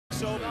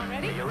Osso.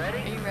 Ready? Are you ready?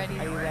 Are you ready?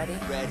 Are you ready?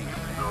 Ready.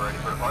 You're ready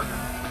for the partner?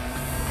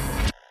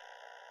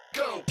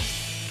 Go.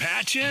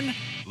 Patchin,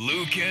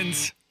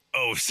 Lukens,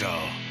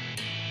 Osso.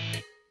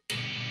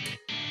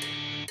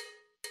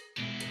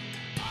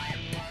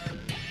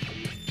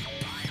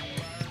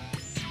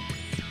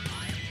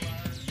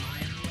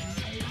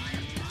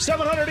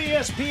 $700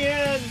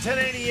 ESPN,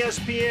 1080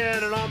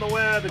 ESPN, and on the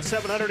web at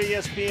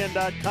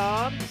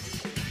 700ESPN.com.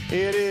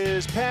 It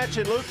is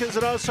Patchin, Lukens,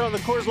 and Osso on the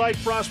Coors Light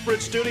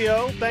Frostbridge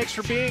Studio. Thanks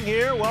for being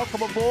here.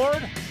 Welcome aboard.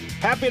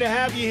 Happy to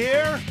have you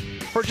here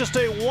for just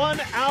a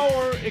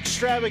 1-hour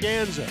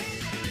extravaganza.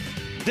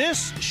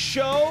 This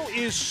show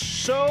is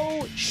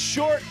so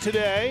short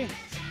today.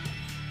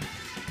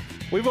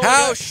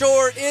 How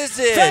short is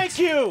it? Thank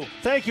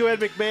you, Ed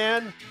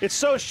McMahon. It's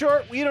so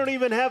short we don't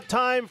even have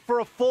time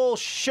for a full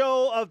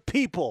show of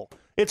people.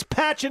 It's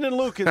Patchin and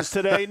Lukens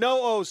today,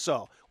 no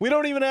Osso. We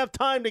don't even have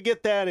time to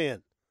get that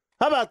in.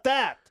 How about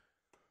that?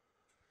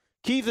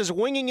 Keith is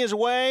winging his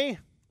way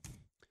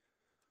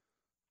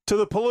to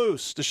the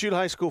Palouse to shoot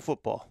high school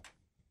football.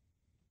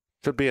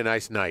 Should be a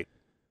nice night.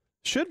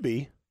 Should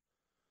be.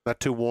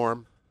 Not too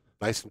warm.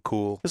 Nice and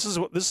cool. This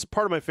is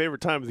part of my favorite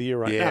time of the year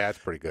right now. Yeah, it's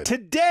pretty good.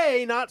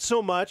 Today, not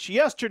so much.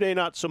 Yesterday,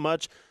 not so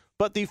much.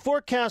 But the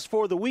forecast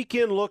for the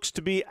weekend looks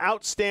to be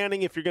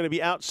outstanding if you're going to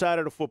be outside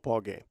at a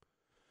football game.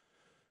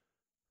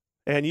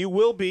 And you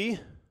will be,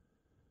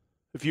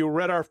 if you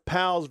read our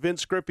pals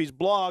Vince Grippy's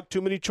blog,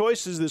 too many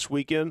choices this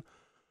weekend.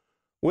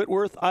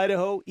 Whitworth,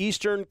 Idaho,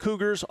 Eastern,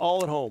 Cougars,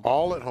 all at home.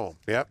 All at home,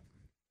 yep.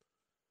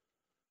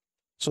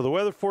 So the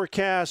weather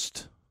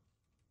forecast,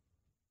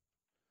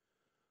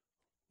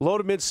 low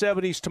to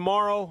mid-70s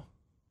tomorrow,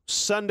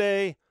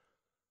 Sunday,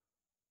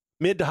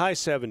 mid to high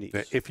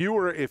 70s. If you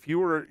were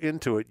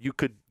into it, you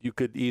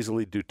could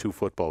easily do 2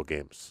 football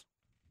games.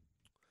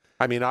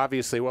 I mean,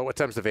 obviously, what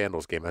time's the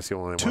Vandals game? That's the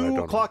only one I don't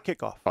 2 o'clock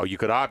kickoff. Oh, you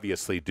could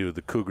obviously do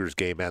the Cougars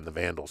game and the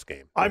Vandals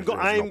game. I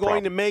am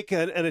going to make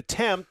an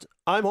attempt.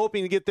 I'm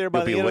hoping to get there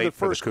by the end of the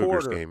first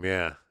quarter. Game,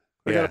 yeah.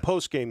 I got a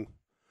post game.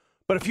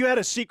 But if you had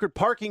a secret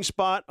parking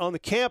spot on the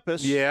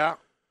campus, yeah,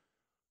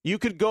 you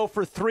could go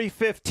for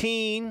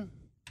 3:15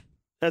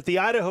 at the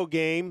Idaho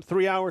game,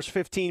 3 hours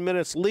 15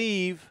 minutes,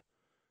 leave,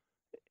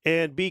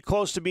 and be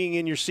close to being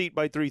in your seat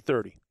by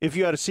 3:30. If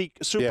you had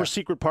a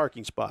secret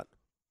parking spot.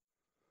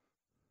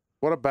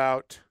 What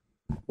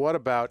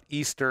about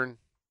Eastern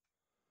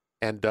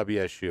and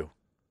WSU?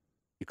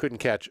 You couldn't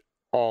catch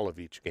all of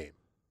each game.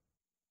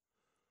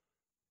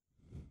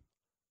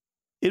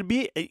 It'd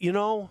be, you'd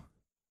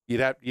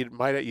have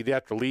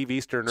to leave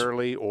Eastern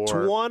early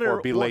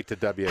or be late to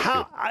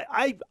WSU.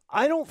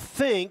 I don't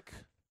think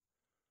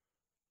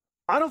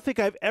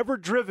I've ever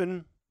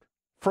driven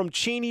from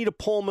Cheney to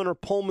Pullman or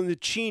Pullman to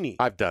Cheney.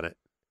 I've done it.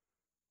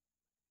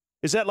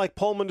 Is that like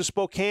Pullman to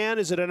Spokane?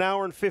 Is it an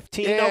hour and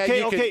 15? Yeah,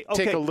 okay.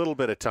 Take a little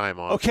bit of time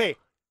off. Okay.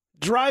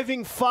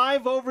 Driving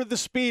 5 over the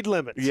speed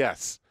limits.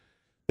 Yes.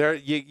 There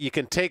you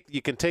can take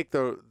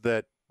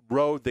the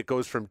road that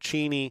goes from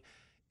Cheney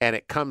and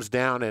it comes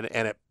down and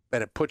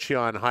it puts you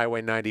on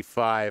Highway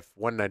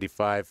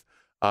 195,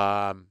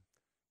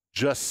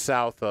 just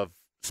south of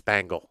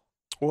Spangle.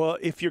 Well,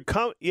 if you're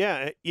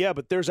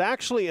but there's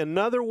actually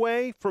another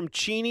way from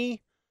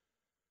Cheney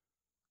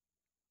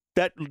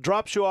that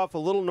drops you off a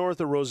little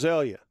north of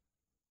Roselia.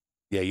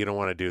 Yeah, you don't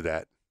want to do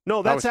that.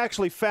 No, that's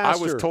actually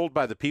faster. I was told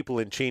by the people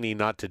in Cheney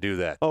not to do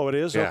that. Oh, it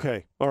is? Yeah.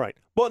 Okay. All right.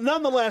 Well,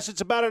 nonetheless, it's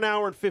about an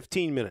hour and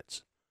 15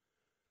 minutes.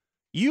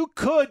 You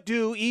could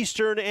do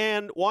Eastern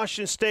and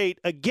Washington State.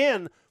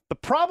 Again, the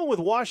problem with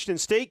Washington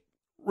State,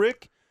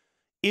 Rick,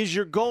 is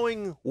you're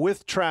going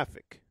with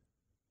traffic.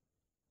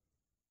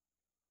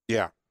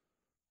 Yeah.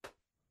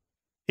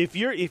 If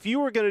you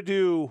were going to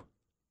do,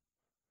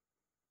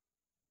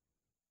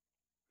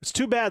 it's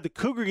too bad the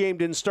Cougar game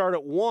didn't start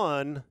at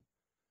 1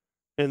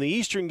 and the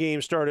Eastern game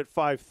started at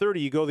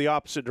 5:30. You go the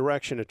opposite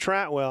direction of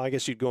traffic. Well, I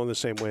guess you'd go in the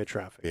same way of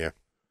traffic. Yeah.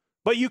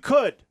 But you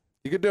could.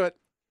 You could do it.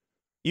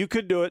 You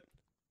could do it.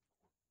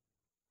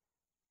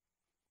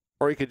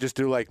 Or you could just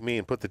do like me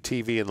and put the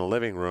TV in the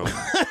living room.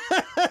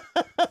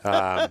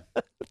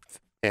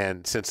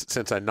 And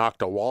since I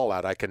knocked a wall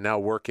out, I can now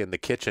work in the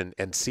kitchen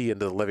and see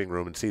into the living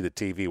room and see the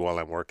TV while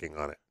I'm working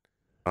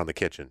on the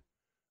kitchen.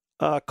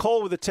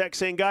 Cole with a text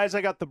saying, guys,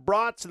 I got the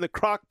brats in the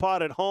crock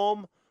pot at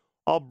home.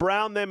 I'll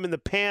brown them in the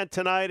pan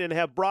tonight and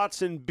have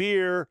brats and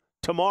beer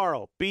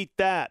tomorrow. Beat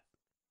that.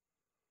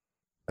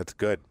 That's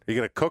good. Are you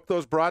going to cook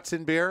those brats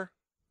in beer?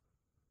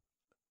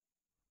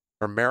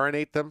 Or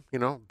marinate them,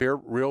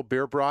 real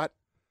beer brat?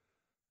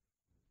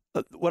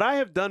 What I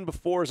have done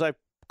before is I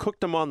cooked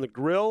them on the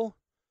grill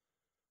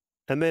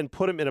and then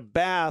put them in a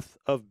bath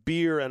of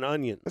beer and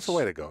onions. That's the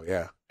way to go,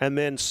 yeah. And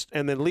then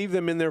leave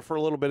them in there for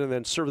a little bit and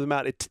then serve them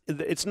out.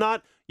 It's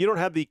not, you don't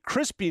have the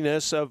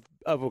crispiness of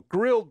a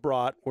grilled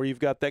brat where you've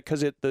got that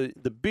because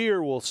the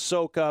beer will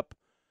soak up,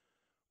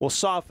 will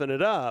soften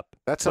it up.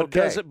 That's but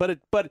okay.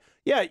 But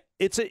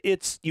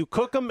it's you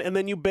cook them and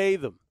then you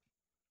bathe them.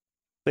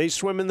 They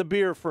swim in the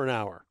beer for an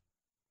hour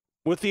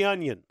with the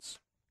onions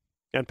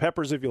and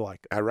peppers if you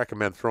like. I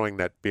recommend throwing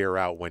that beer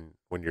out when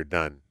you're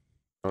done.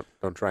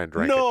 Don't try and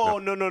drink No.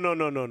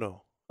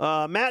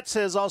 it. Matt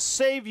says, I'll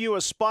save you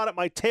a spot at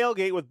my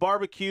tailgate with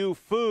barbecue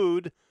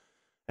food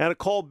and a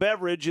cold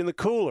beverage in the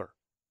cooler.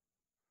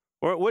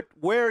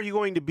 Where are you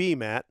going to be,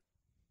 Matt?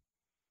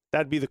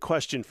 That'd be the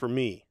question for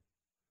me.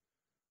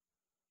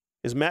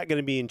 Is Matt going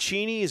to be in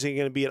Cheney? Is he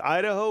going to be at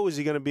Idaho? Is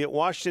he going to be at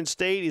Washington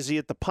State? Is he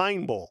at the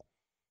Pine Bowl?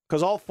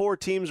 Because all 4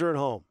 teams are at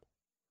home.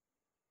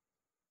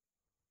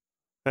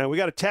 And we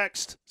got a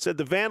text, said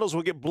the Vandals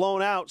will get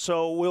blown out,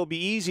 so it will be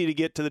easy to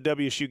get to the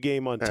WSU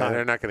game on time.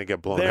 They're not going to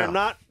get blown out. They're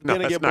not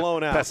going to get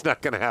blown out. That's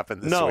not going to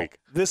happen this week. No,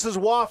 this is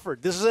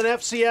Wofford. This is an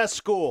FCS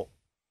school.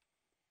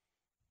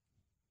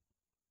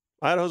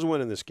 Idaho's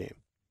winning this game.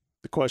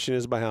 The question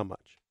is by how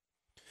much.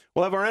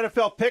 We'll have our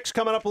NFL picks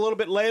coming up a little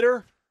bit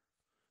later.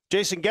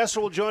 Jason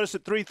Gesser will join us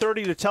at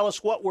 3:30 to tell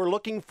us what we're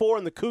looking for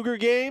in the Cougar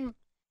game.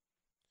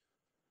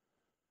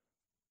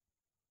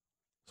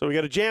 So we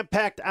got a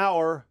jam-packed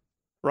hour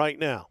right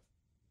now.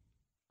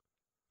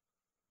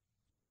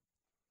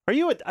 Are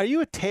you a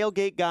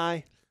tailgate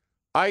guy?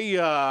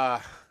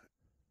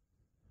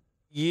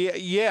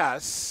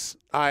 Yes.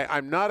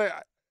 I'm not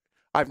a.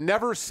 I've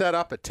never set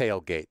up a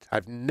tailgate.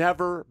 I've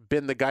never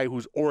been the guy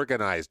who's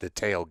organized a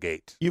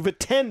tailgate. You've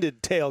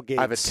attended tailgates.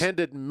 I've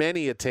attended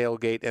many a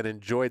tailgate and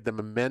enjoyed them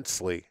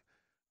immensely.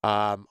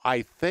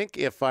 I think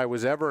if I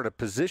was ever in a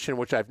position,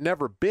 which I've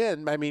never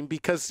been, I mean,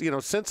 because,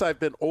 since I've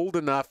been old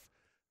enough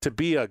to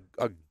be a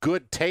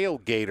good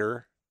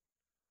tailgater,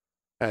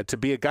 to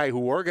be a guy who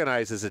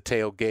organizes a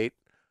tailgate,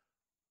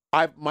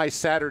 my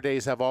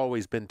Saturdays have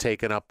always been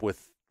taken up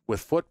with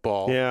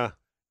football. Yeah.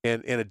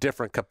 In a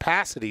different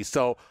capacity,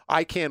 so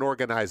I can't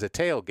organize a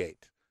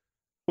tailgate.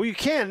 Well, you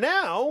can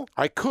now.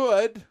 I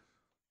could.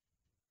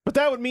 But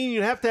that would mean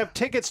you'd have to have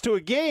tickets to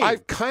a game.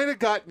 I've kind of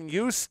gotten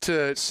used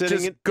to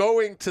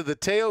going to the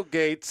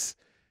tailgates,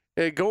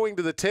 going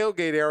to the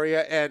tailgate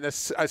area, and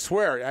I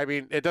swear, I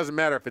mean, it doesn't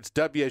matter if it's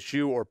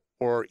WSU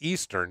or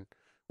Eastern,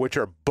 which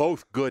are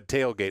both good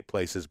tailgate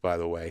places, by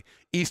the way.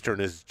 Eastern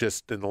is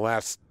just, in the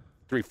last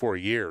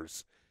 3-4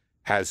 years,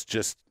 has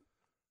just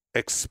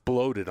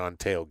exploded on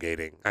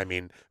tailgating. I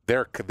mean,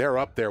 they're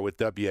up there with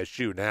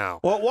WSU now.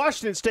 Well,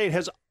 Washington State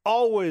has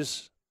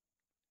always,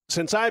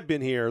 since I've been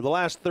here, the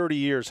last 30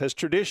 years, has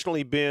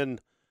traditionally been,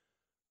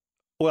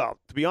 well,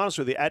 to be honest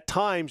with you, at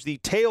times the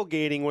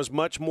tailgating was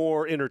much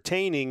more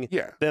entertaining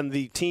than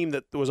the team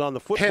that was on the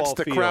football field.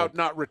 Hence the crowd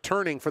not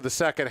returning for the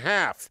second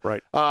half.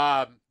 Right.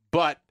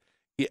 But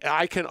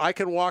I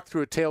can walk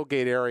through a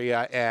tailgate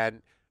area,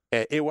 and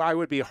I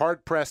would be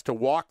hard-pressed to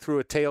walk through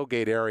a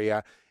tailgate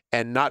area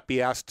and not be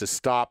asked to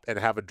stop and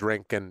have a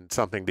drink and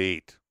something to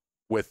eat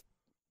with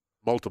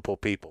multiple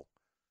people.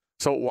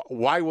 So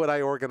why would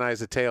I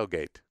organize a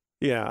tailgate?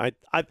 Yeah,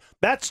 I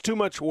that's too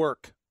much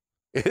work.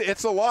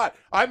 It's a lot.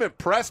 I'm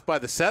impressed by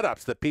the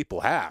setups that people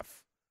have.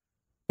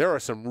 There are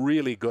some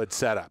really good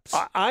setups.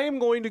 I am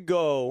going to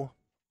go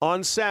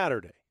on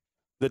Saturday,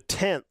 the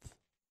 10th.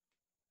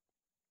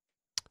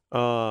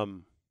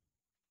 The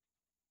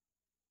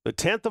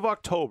 10th of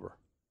October,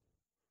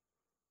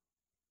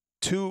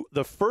 to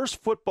the first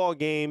football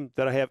game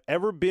that I have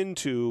ever been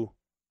to,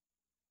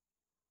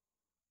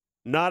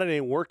 not in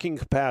a working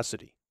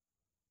capacity.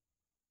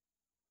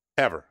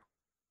 Ever.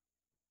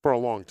 For a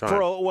long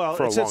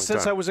time.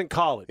 Since I was in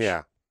college.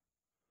 Yeah.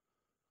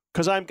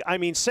 Because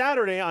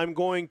Saturday I'm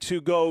going to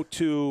go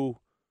to,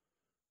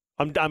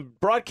 I'm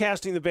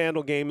broadcasting the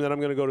Vandal game, and then I'm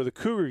going to go to the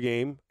Cougar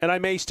game, and I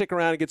may stick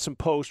around and get some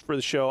post for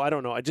the show. I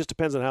don't know. It just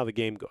depends on how the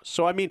game goes.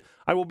 So,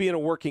 I will be in a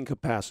working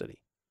capacity.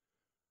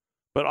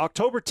 But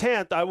October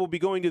 10th, I will be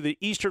going to the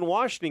Eastern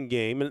Washington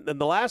game, and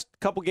the last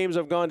couple games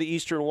I've gone to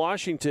Eastern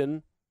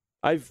Washington,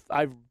 I've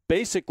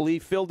basically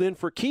filled in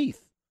for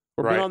Keith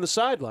or been on the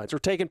sidelines or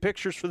taking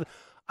pictures for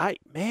I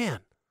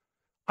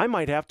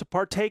might have to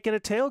partake in a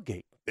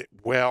tailgate.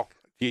 Well,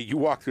 you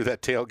walk through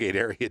that tailgate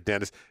area,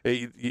 Dennis.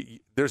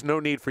 There's no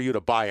need for you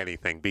to buy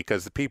anything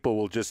because the people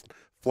will just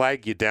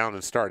flag you down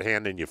and start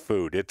handing you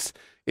food. It's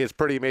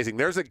pretty amazing.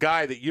 There's a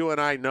guy that you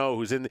and I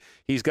know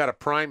he's got a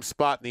prime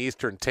spot in the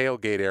Eastern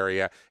tailgate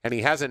area, and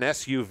he has an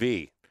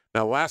SUV.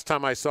 Now, last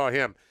time I saw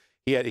him,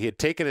 he had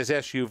taken his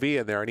SUV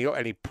in there,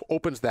 and he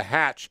opens the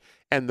hatch,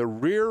 and the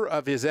rear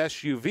of his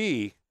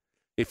SUV,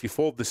 if you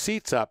fold the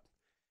seats up,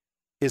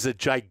 is a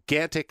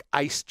gigantic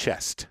ice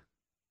chest.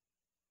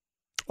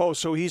 Oh,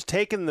 so he's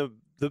taken the.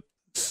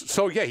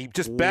 So, yeah, he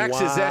just backs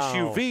his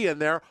SUV in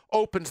there,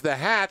 opens the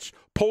hatch,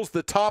 pulls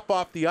the top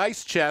off the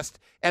ice chest,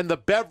 and the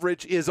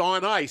beverage is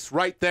on ice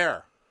right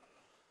there.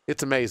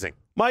 It's amazing.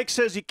 Mike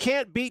says you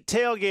can't beat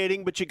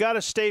tailgating, but you got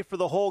to stay for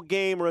the whole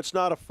game or it's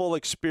not a full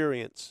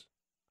experience.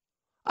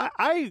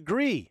 I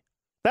agree.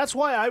 That's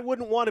why I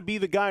wouldn't want to be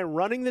the guy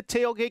running the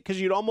tailgate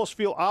because you'd almost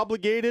feel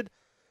obligated.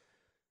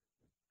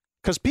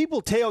 Because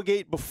people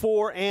tailgate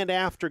before and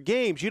after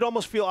games. You'd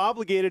almost feel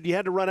obligated. You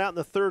had to run out in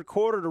the third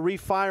quarter to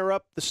refire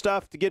up the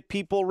stuff to get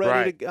people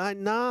ready to. I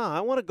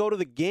want to go to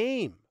the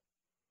game.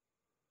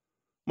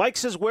 Mike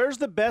says, where's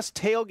the best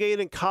tailgate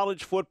in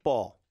college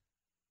football?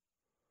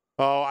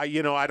 Oh, I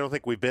don't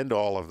think we've been to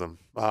all of them.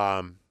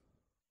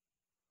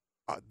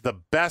 The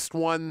best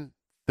one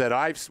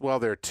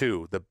that there are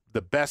two.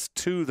 The best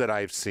two that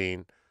I've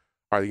seen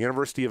are the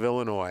University of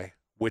Illinois,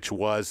 which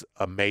was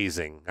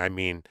amazing. I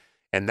mean,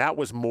 and that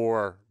was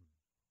more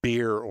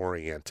beer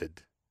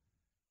oriented.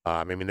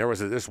 I mean, there was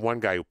this one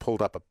guy who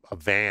pulled up a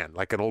van,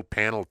 like an old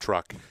panel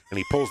truck, and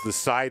he pulls the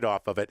side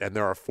off of it, and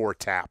there are 4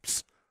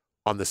 taps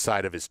on the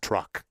side of his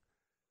truck.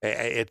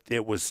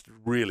 It was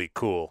really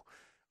cool.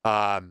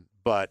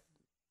 But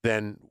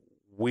then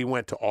we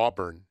went to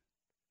Auburn,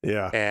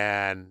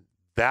 and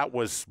that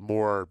was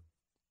more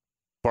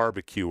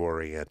barbecue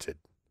oriented.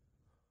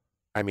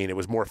 I mean, it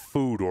was more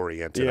food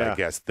oriented, I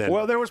guess.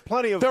 Well, there was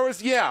plenty of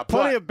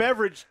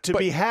beverage to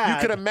be had.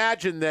 You could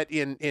imagine that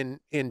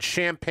in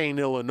Champaign,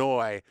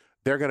 Illinois,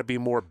 they're going to be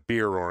more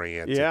beer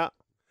oriented. Yeah,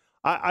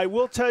 I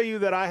will tell you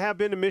that I have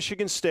been to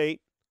Michigan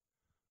State.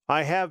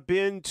 I have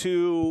been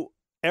to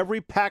every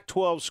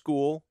Pac-12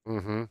 school.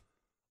 Mm-hmm.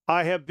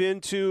 I have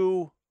been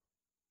to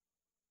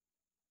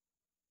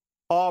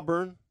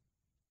Auburn.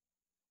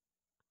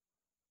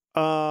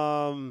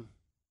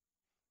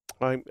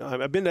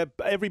 I've been to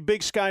every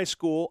Big Sky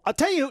school. I'll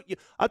tell you,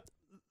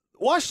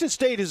 Washington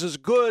State is as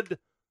good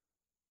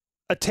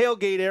a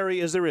tailgate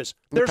area as there is.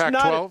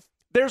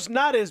 There's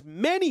not as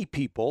many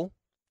people.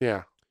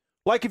 Yeah.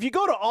 Like if you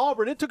go to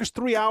Auburn, it took us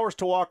 3 hours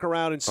to walk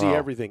around and see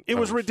everything. It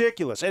was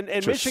ridiculous. And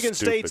Michigan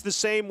State's the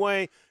same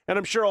way. And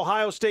I'm sure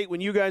Ohio State,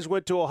 when you guys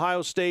went to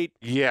Ohio State.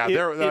 Yeah,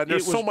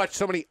 there's so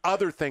many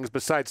other things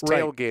besides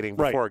tailgating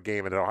before a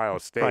game at Ohio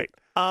State.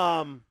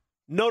 Right.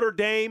 Notre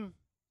Dame.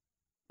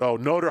 Oh,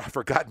 I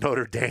forgot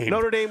Notre Dame.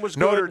 Notre Dame was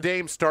good. Notre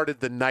Dame started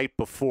the night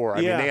before.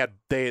 I mean,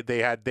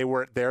 they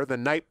were there the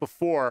night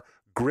before,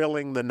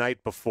 grilling the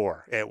night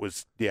before. It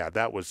was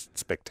that was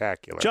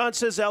spectacular. John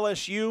says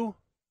LSU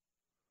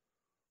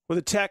with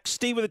a text.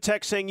 Steve with a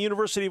text saying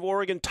University of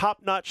Oregon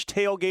top-notch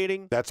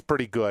tailgating. That's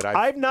pretty good.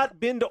 I've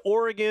not been to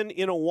Oregon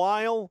in a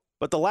while,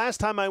 but the last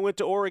time I went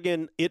to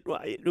Oregon, it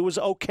was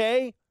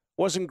okay.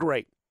 Wasn't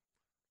great.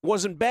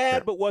 Wasn't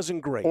bad, but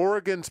wasn't great.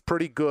 Oregon's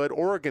pretty good.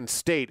 Oregon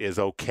State is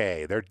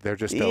okay. They're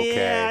just okay.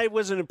 Yeah, I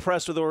wasn't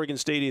impressed with Oregon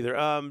State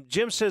either.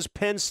 Jim says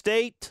Penn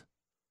State.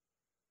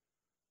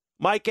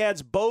 Mike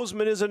adds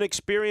Bozeman is an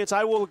experience.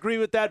 I will agree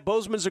with that.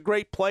 Bozeman's a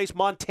great place.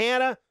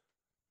 Montana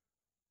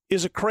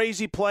is a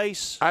crazy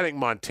place. I think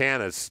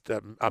Montana's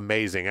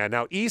amazing. And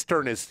now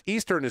Eastern is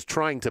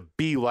trying to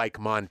be like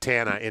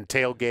Montana in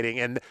tailgating,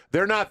 and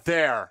they're not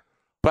there,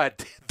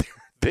 but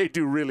they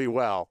do really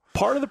well.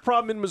 Part of the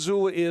problem in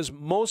Missoula is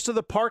most of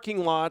the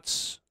parking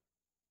lots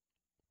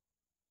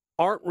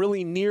aren't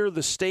really near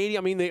the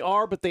stadium. I mean, they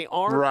are, but they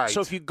aren't. Right. So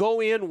if you go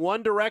in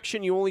one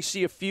direction, you only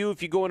see a few.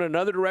 If you go in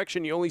another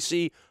direction, you only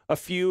see a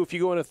few. If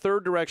you go in a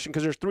third direction,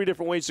 because there's 3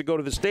 different ways to go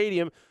to the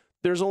stadium,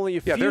 there's only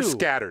a few. Yeah, they're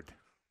scattered.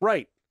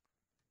 Right.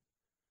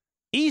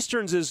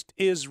 Eastern's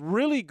is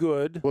really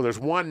good. Well, there's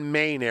one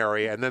main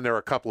area, and then there are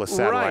a couple of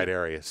satellite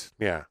areas.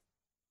 Yeah.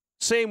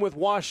 Same with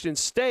Washington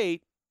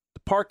State. The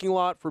parking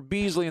lot for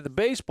Beasley and the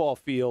baseball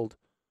field.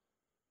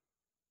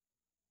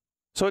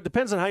 So it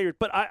depends on how you're.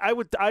 But I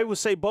would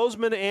say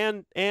Bozeman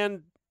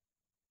and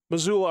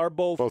Missoula are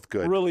both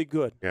good, really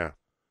good. Yeah.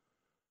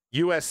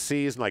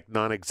 USC is like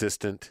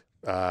non-existent.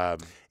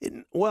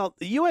 Well,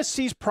 the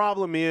USC's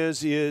problem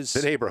is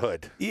the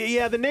neighborhood.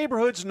 Yeah, the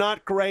neighborhood's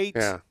not great.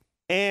 Yeah,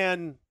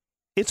 and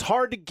it's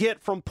hard to get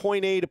from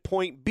point A to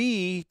point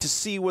B to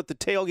see what the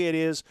tailgate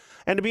is.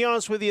 And to be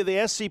honest with you,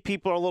 the SC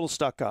people are a little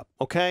stuck up,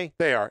 okay?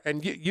 They are.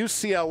 And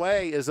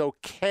UCLA is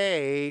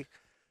okay.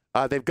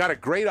 They've got a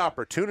great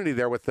opportunity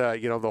there with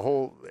the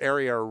whole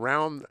area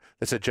around.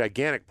 It's a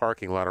gigantic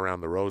parking lot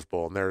around the Rose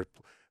Bowl, and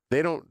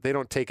they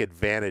don't take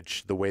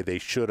advantage the way they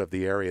should of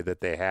the area that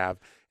they have.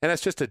 And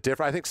it's just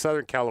I think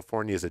Southern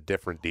California is a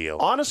different deal.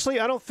 Honestly,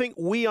 I don't think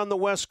we on the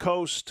West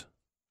Coast,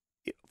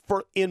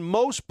 in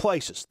most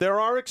places, there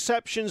are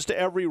exceptions to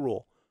every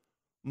rule.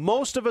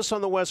 Most of us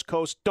on the West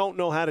Coast don't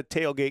know how to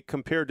tailgate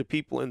compared to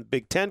people in the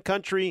Big Ten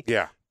country,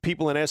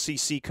 people in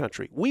SEC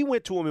country. We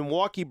went to a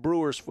Milwaukee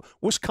Brewers.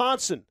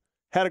 Wisconsin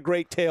had a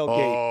great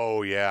tailgate.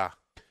 Oh, yeah.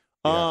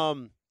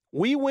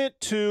 We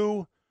went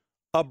to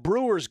a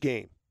Brewers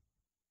game.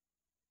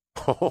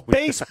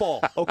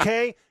 Baseball,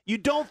 okay? You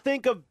don't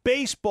think of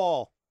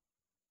baseball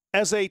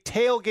as a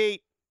tailgate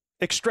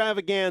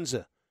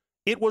extravaganza.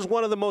 It was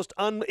one of the most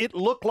it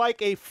looked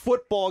like a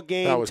football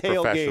game. That was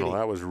tailgating. Professional.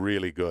 That was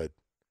really good.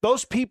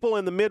 Those people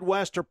in the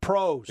Midwest are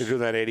pros. You do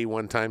that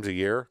 81 times a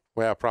year?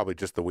 Well, probably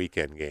just the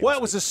weekend games. Well,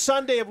 it was a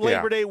Sunday of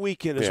Labor Day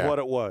weekend is what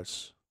it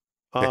was.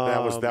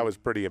 That was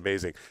pretty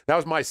amazing. That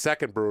was my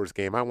second Brewers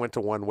game. I went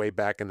to one way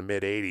back in the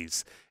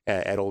mid-'80s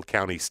at Old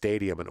County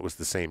Stadium, and it was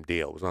the same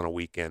deal. It was on a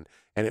weekend,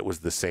 and it was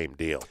the same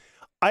deal.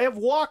 I have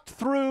walked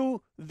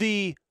through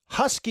the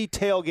Husky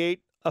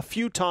tailgate a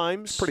few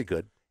times. Pretty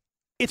good.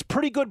 It's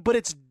pretty good, but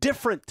it's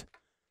different.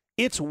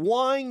 It's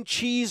wine,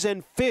 cheese,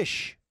 and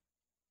fish.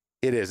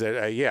 It is. You'll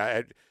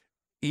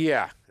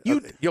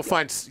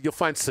find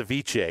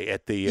ceviche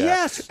at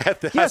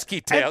the Husky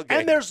tailgate.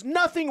 And there's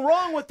nothing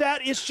wrong with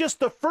that. It's just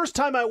the first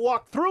time I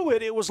walked through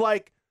it, it was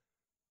like,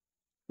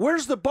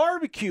 Where's the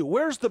barbecue?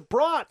 Where's the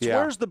brats? Yeah.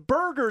 Where's the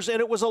burgers? And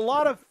it was a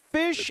lot of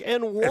fish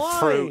and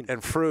wine.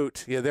 And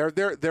fruit. Yeah, they're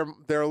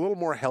a little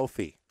more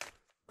healthy.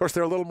 Of course,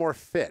 they're a little more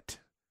fit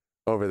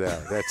over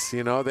there. That's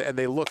and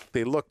they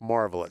look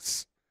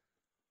marvelous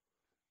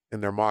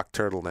in their mock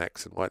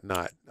turtlenecks and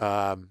whatnot.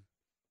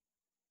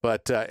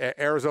 But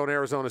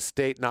Arizona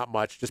State, not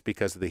much, just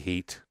because of the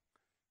heat.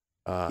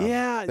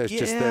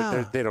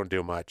 They don't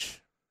do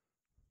much.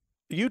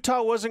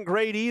 Utah wasn't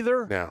great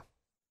either. No.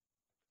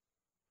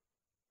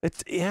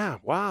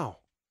 Wow.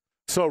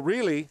 So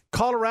really,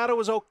 Colorado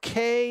was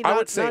okay. I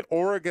would say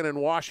Oregon and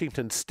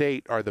Washington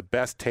State are the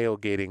best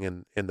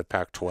tailgating in the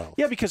Pac-12.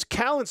 Yeah, because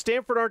Cal and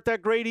Stanford aren't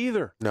that great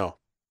either. No.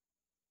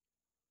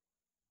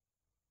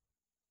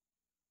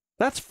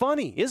 That's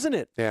funny, isn't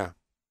it? Yeah.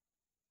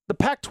 The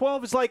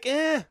Pac-12 is like,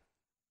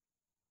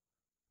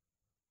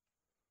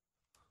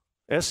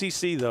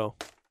 SEC, though.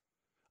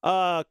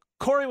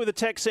 Corey with a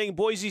text saying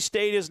Boise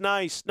State is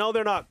nice. No,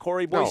 they're not,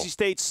 Corey. Boise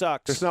State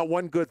sucks. There's not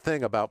one good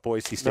thing about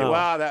Boise State. No.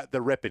 Wow,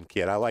 the Rippin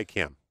kid. I like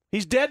him.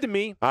 He's dead to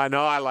me. I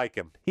know. I like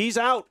him. He's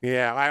out.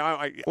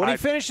 Yeah. When he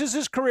finishes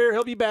his career,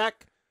 he'll be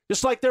back.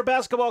 Just like their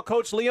basketball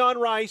coach, Leon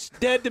Rice.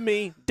 Dead to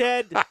me.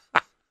 Dead.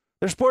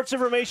 Their sports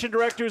information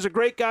director is a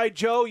great guy,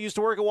 Joe. Used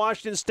to work at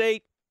Washington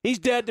State. He's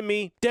dead to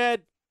me.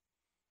 Dead.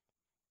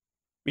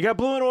 You got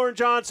blue and orange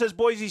on, says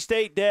Boise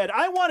State dead.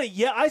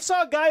 I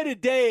saw a guy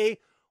today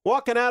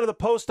walking out of the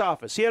post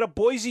office. He had a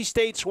Boise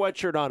State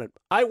sweatshirt on it.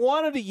 I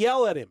wanted to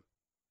yell at him.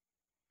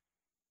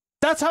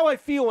 That's how I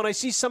feel when I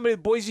see somebody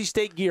with Boise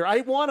State gear.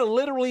 I want to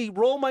literally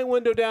roll my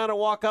window down and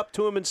walk up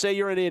to him and say,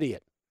 you're an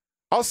idiot.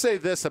 I'll say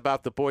this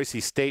about the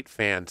Boise State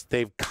fans.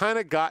 They've kind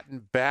of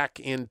gotten back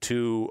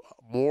into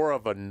more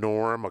of a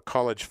norm, a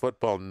college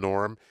football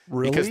norm.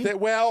 Really? Because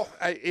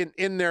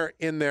in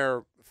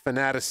their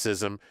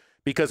fanaticism,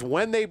 because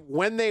when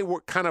they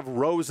were kind of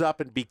rose up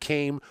and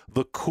became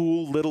the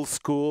cool little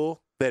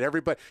school that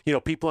everybody,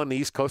 people on the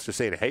East Coast are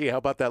saying, hey, how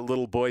about that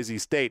little Boise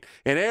State?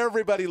 And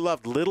everybody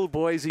loved little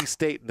Boise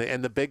State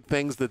and the big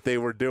things that they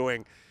were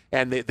doing.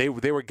 And they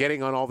were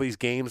getting on all these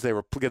games.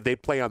 They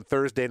play on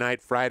Thursday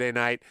night, Friday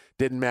night.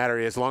 Didn't matter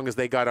as long as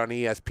they got on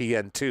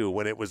ESPN2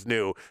 when it was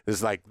new. It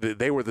was like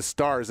they were the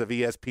stars of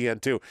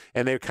ESPN2,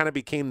 and they kind of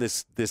became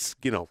this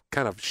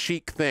kind of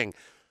chic thing.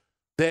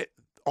 That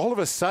all of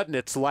a sudden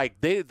it's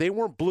like they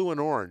weren't blue and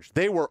orange.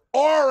 They were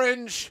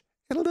orange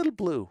and a little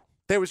blue.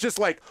 They was just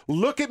like,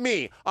 look at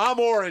me, I'm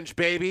orange,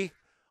 baby.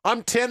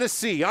 I'm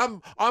Tennessee.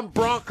 I'm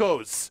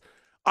Broncos.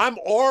 I'm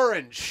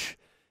orange,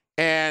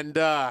 and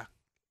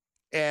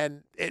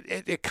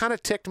it kind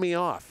of ticked me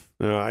off.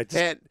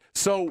 And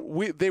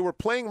so they were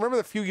playing. Remember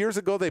a few years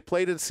ago they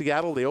played in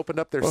Seattle. They opened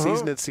up their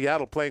season in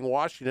Seattle playing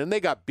Washington, and they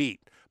got beat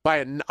by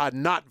a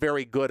not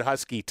very good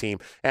Husky team.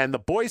 And the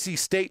Boise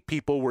State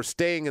people were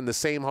staying in the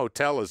same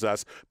hotel as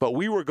us, but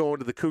we were going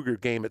to the Cougar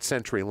game at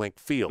CenturyLink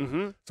Field.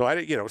 Mm-hmm.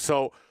 So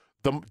so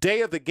the day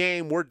of the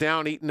game, we're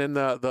down eating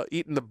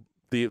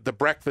the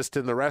breakfast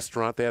in the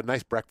restaurant. They had a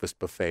nice breakfast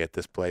buffet at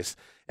this place,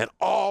 and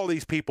all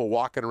these people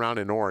walking around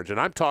in orange. And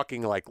I'm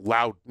talking like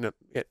loud,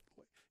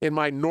 in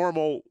my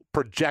normal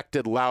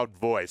projected loud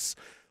voice.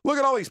 Look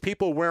at all these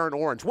people wearing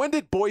orange. When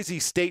did Boise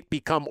State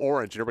become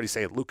orange? And everybody's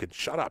saying, Lukens,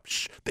 shut up.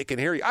 Shh, they can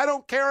hear you. I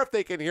don't care if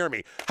they can hear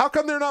me. How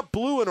come they're not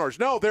blue and orange?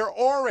 No, they're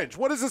orange.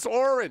 What is this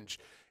orange?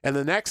 And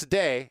the next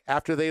day,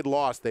 after they'd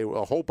lost,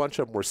 a whole bunch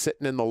of them were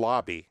sitting in the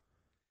lobby,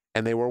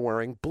 and they were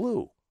wearing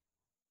blue.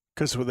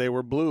 Because they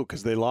were blue,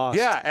 because they lost.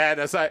 Yeah, and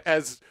as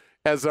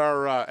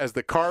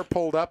the car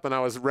pulled up and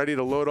I was ready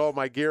to load all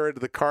my gear into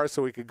the car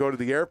so we could go to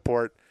the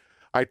airport,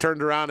 I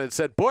turned around and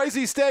said,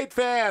 Boise State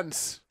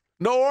fans,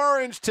 no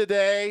orange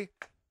today,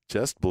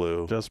 just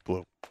blue. Just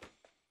blue.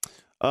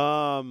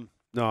 No,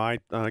 I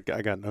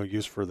got no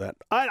use for that.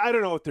 I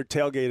don't know what their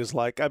tailgate is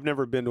like. I've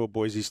never been to a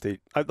Boise State.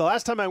 The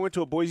last time I went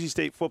to a Boise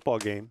State football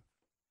game,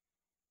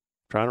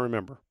 trying to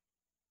remember,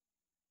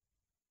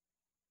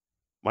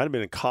 might have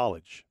been in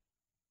college.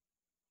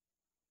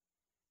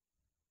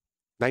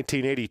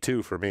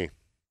 1982 for me.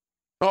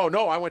 Oh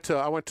no, I went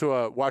to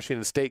a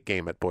Washington State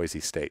game at Boise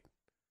State.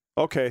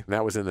 Okay, and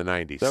that was in the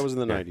 90s. That was in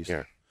the 90s.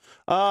 Yeah.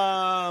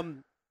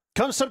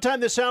 Comes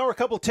sometime this hour. A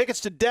couple of tickets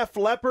to Def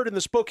Leppard in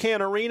the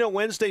Spokane Arena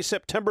Wednesday,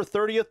 September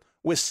 30th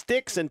with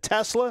Styx and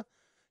Tesla.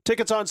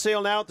 Tickets on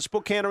sale now at the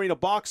Spokane Arena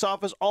box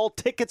office, all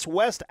Tickets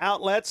West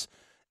outlets,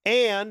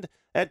 and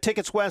at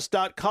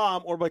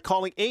ticketswest.com or by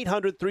calling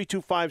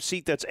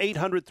 800-325-SEAT. That's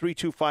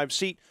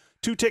 800-325-SEAT.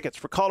 2 tickets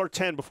for caller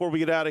 10 before we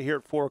get out of here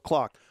at 4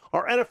 o'clock.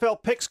 Our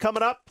NFL picks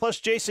coming up, plus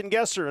Jason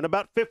Gesser in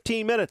about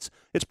 15 minutes.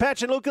 It's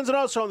Patchin, Lukens, and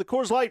Osso on the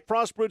Coors Light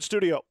Frost Brewed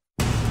Studio.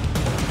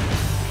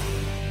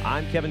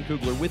 I'm Kevin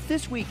Kugler with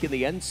This Week in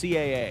the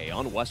NCAA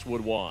on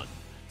Westwood One.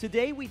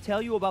 Today we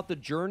tell you about the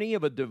journey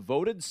of a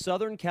devoted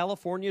Southern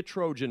California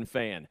Trojan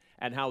fan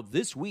and how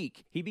this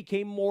week he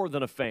became more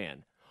than a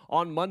fan.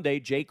 On Monday,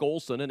 Jake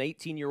Olson, an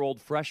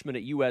 18-year-old freshman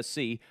at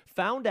USC,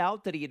 found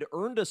out that he had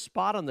earned a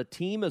spot on the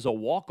team as a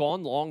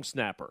walk-on long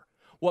snapper.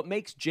 What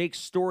makes Jake's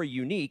story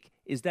unique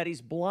is that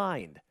he's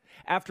blind.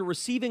 After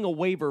receiving a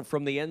waiver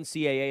from the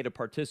NCAA to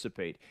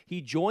participate,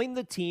 he joined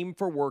the team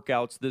for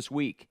workouts this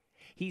week.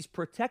 He's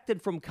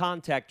protected from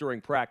contact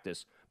during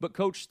practice, but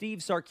Coach Steve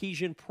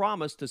Sarkisian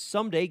promised to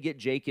someday get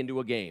Jake into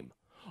a game.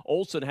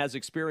 Olson has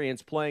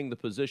experience playing the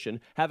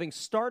position, having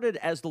started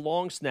as the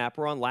long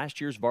snapper on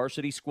last year's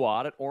varsity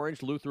squad at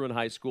Orange Lutheran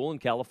High School in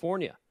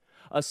California.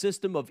 A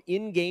system of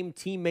in-game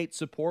teammate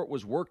support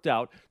was worked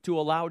out to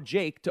allow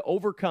Jake to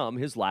overcome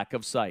his lack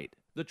of sight.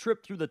 The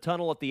trip through the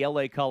tunnel at the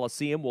LA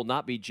Coliseum will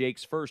not be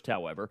Jake's first,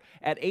 however.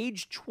 At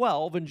age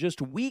 12 and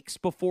just weeks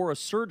before a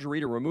surgery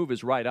to remove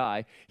his right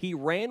eye, he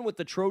ran with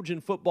the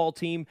Trojan football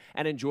team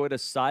and enjoyed a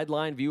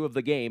sideline view of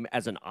the game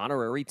as an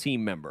honorary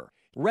team member.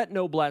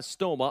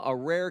 Retinoblastoma, a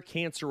rare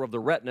cancer of the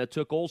retina,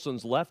 took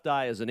Olson's left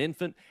eye as an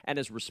infant and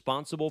is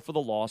responsible for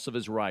the loss of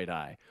his right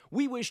eye.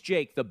 We wish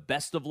Jake the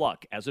best of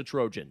luck as a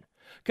Trojan.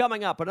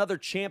 Coming up, another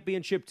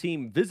championship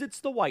team visits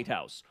the White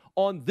House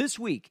on This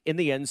Week in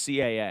the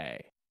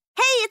NCAA.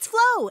 Hey, it's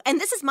Flo, and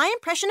this is my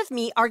impression of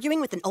me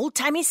arguing with an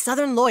old-timey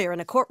Southern lawyer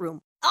in a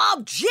courtroom.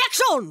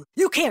 Objection!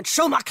 You can't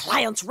show my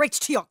client's rates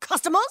to your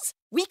customers!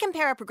 We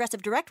compare our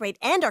Progressive Direct rate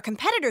and our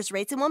competitors'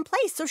 rates in one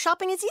place, so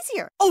shopping is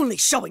easier. Only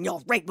showing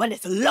your rate when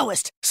it's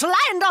lowest!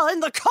 Slander in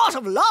the court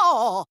of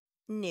law!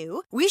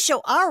 No, we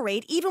show our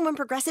rate even when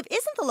Progressive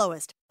isn't the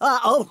lowest.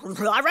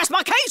 I rest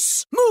my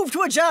case! Move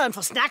to adjourn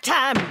for snack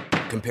time!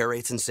 Compare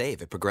rates and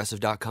save at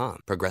Progressive.com.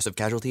 Progressive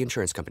Casualty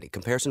Insurance Company.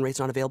 Comparison rates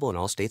not available in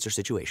all states or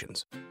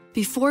situations.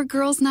 Before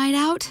girls' night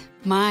out,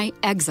 my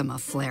eczema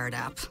flared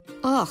up.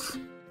 Ugh,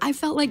 I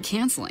felt like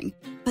canceling.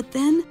 But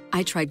then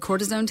I tried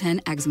Cortisone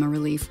 10 Eczema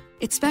Relief.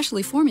 It's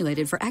specially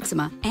formulated for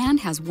eczema and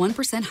has 1%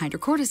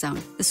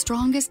 hydrocortisone, the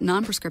strongest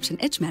non-prescription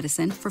itch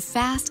medicine for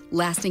fast,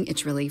 lasting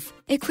itch relief.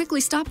 It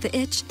quickly stopped the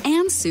itch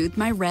and soothed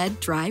my red,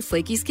 dry,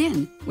 flaky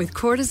skin. With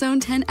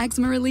Cortisone 10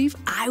 Eczema Relief,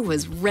 I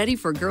was ready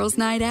for girls'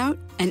 night out,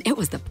 and it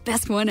was the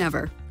best one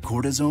ever.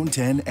 Cortisone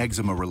 10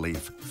 Eczema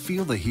Relief.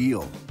 Feel the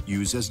heal.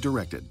 Use as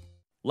directed.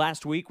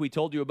 Last week, we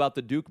told you about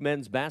the Duke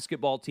men's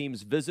basketball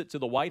team's visit to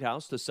the White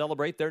House to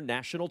celebrate their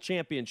national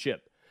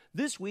championship.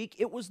 This week,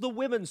 it was the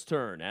women's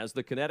turn as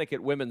the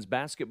Connecticut women's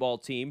basketball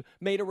team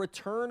made a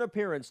return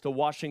appearance to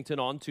Washington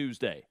on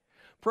Tuesday.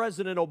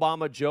 President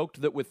Obama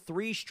joked that with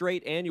 3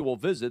 straight annual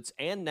visits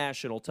and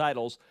national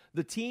titles,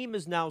 the team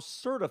is now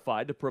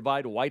certified to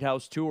provide White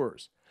House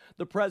tours.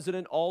 The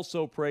president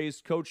also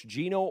praised Coach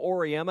Gino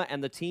Auriemma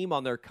and the team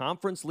on their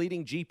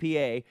conference-leading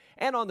GPA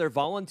and on their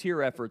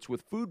volunteer efforts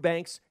with food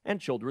banks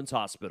and children's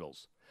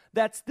hospitals.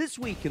 That's This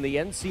Week in the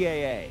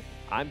NCAA.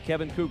 I'm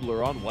Kevin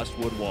Kugler on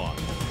Westwood One.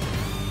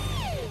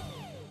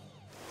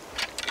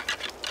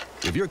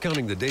 If you're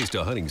counting the days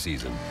to hunting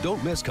season,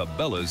 don't miss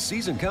Cabela's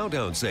Season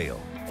Countdown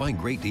Sale. Find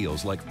great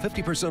deals like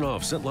 50%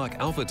 off Scentlock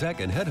Alpha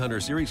Tech and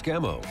Headhunter Series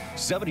Camo,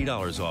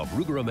 $70 off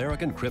Ruger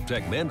American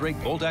Cryptek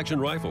Mandrake Bolt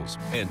Action Rifles,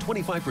 and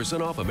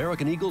 25% off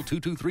American Eagle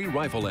 223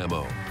 rifle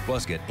ammo.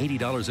 Plus, get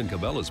 $80 in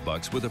Cabela's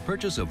bucks with a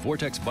purchase of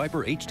Vortex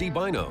Viper HD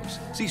binos.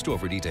 See store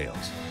for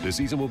details. The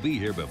season will be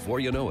here before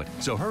you know it,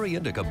 so hurry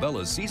into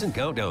Cabela's Season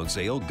Countdown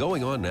Sale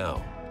going on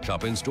now.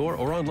 Shop in store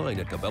or online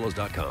at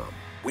Cabela's.com.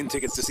 Win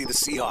tickets to see the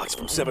Seahawks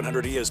from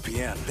 700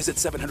 ESPN. Visit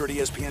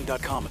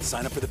 700ESPN.com and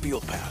sign up for the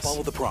Field Pass.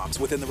 Follow the prompts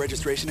within the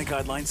registration and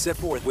guidelines set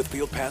forth with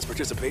Field Pass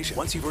participation.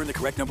 Once you've earned the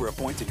correct number of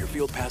points in your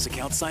Field Pass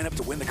account, sign up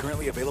to win the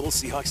currently available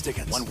Seahawks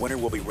tickets. One winner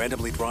will be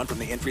randomly drawn from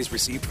the entries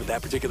received for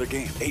that particular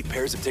game. 8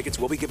 pairs of tickets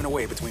will be given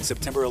away between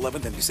September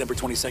 11th and December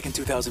 22nd,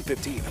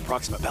 2015.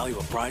 Approximate value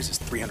of prize is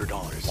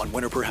 $300. One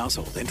winner per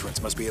household.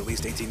 Entrants must be at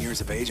least 18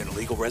 years of age and a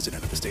legal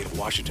resident of the state of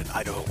Washington,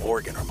 Idaho,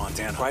 Oregon, or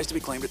Montana. Prize to be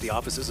claimed at the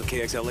offices of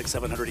KXLX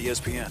 700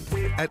 ESPN.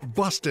 At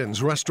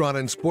Bustin's Restaurant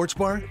and Sports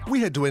Bar, we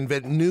had to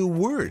invent new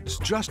words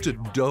just to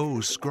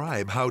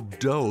describe how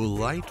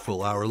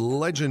delightful our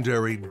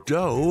legendary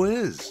dough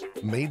is.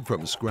 Made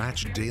from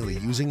scratch daily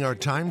using our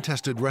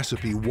time-tested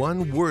recipe,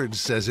 one word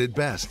says it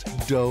best: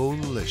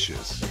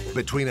 delicious.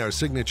 Between our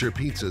signature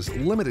pizzas,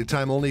 limited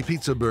time only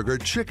pizza burger,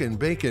 chicken,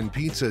 bacon,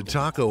 pizza,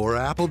 taco, or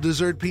apple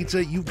dessert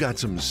pizza, you've got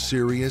some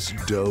serious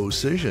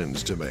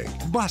decisions to make.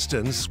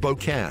 Bustin's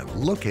Spokane,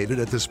 located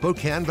at the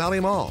Spokane Valley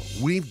Mall.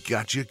 We've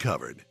got you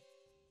covered.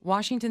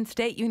 Washington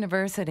State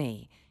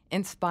University,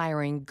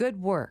 inspiring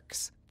good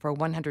works for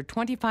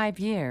 125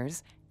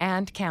 years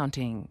and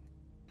counting.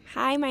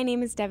 Hi, my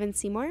name is Devin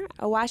Seymour,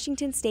 a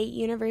Washington State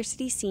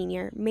University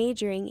senior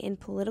majoring in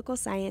political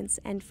science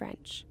and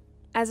French.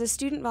 As a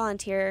student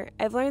volunteer,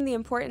 I've learned the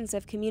importance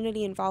of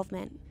community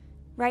involvement.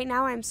 Right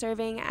now, I'm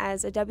serving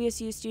as a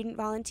WSU student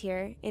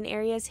volunteer in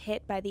areas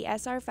hit by the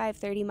SR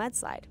 530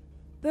 mudslide.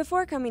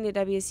 Before coming to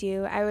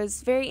WSU, I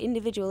was very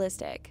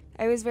individualistic.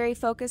 I was very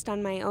focused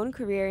on my own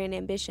career and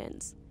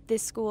ambitions.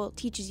 This school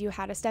teaches you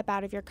how to step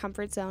out of your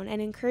comfort zone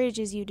and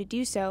encourages you to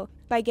do so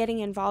by getting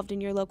involved in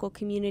your local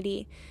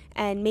community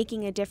and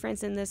making a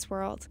difference in this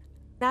world.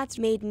 That's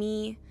made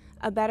me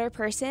a better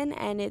person,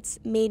 and it's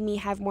made me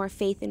have more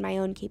faith in my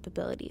own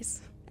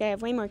capabilities. I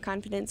have way more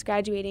confidence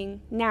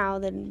graduating now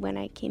than when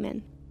I came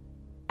in.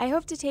 I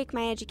hope to take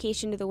my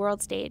education to the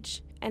world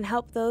stage and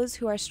help those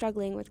who are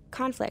struggling with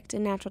conflict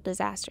and natural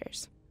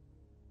disasters.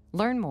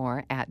 Learn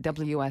more at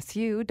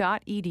wsu.edu.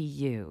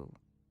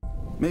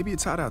 Maybe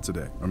it's hot out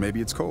today, or maybe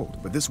it's cold,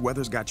 but this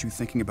weather's got you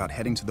thinking about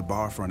heading to the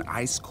bar for an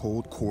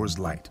ice-cold Coors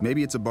Light.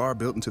 Maybe it's a bar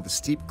built into the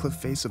steep cliff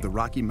face of the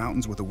Rocky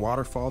Mountains with a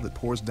waterfall that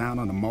pours down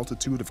on a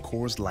multitude of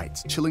Coors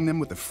Lights, chilling them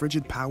with the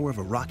frigid power of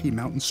a Rocky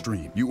Mountain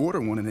stream. You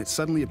order one and it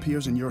suddenly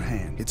appears in your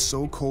hand. It's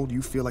so cold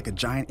you feel like a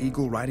giant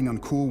eagle riding on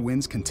cool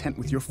winds, content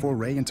with your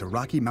foray into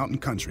Rocky Mountain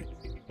country.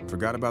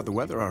 Forgot about the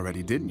weather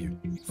already, didn't you?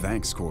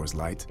 Thanks, Coors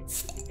Light.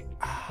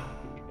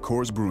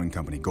 Coors Brewing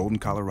Company, Golden,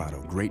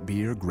 Colorado. Great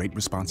beer, great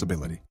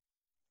responsibility.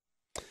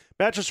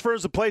 Mattress Firm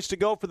is the place to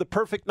go for the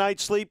perfect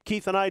night's sleep.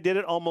 Keith and I did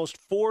it almost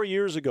 4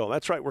 years ago.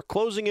 That's right. We're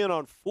closing in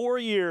on 4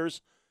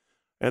 years.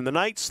 And the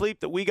night's sleep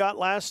that we got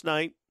last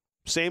night,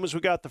 same as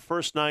we got the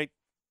first night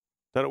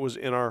that it was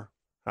in our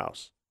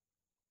house.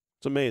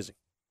 It's amazing.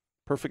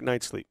 Perfect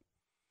night's sleep.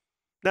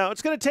 Now,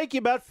 it's going to take you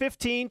about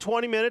 15,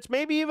 20 minutes,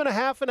 maybe even a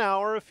half an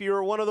hour if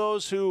you're one of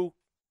those who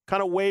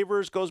kind of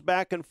wavers, goes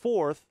back and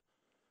forth.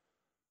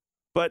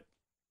 But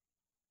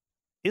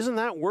isn't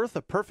that worth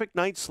a perfect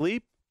night's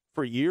sleep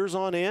for years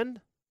on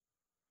end?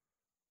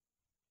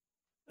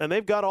 And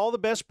they've got all the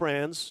best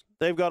brands.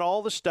 They've got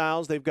all the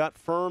styles. They've got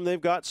firm. They've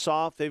got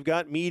soft. They've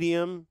got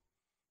medium.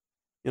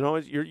 You know,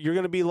 you're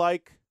going to be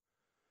like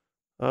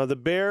the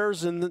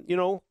Bears and,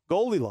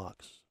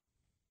 Goldilocks.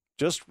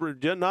 Just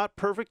not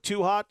perfect,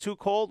 too hot, too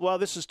cold. Well,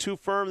 this is too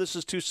firm. This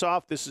is too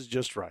soft. This is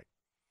just right.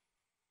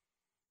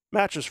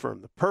 Mattress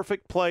Firm, the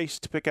perfect place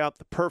to pick out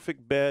the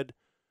perfect bed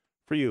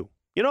for you.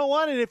 You know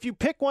what? And if you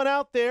pick one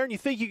out there and you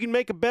think you can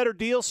make a better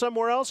deal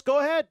somewhere else, go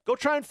ahead. Go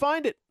try and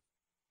find it.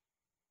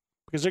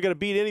 Because they're going to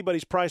beat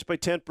anybody's price by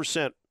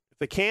 10%. If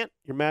they can't,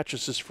 your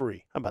mattress is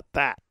free. How about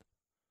that?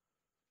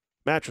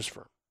 Mattress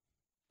Firm.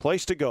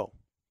 Place to go.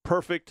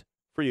 Perfect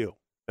for you.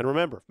 And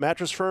remember, if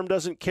Mattress Firm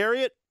doesn't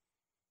carry it,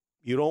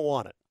 you don't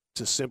want it.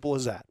 It's as simple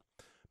as that.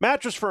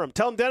 Mattress Firm.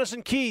 Tell them Dennis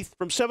and Keith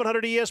from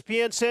 700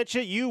 ESPN sent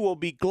you. You will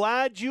be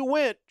glad you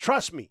went.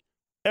 Trust me.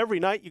 Every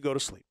night you go to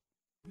sleep.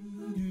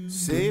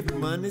 Save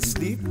money,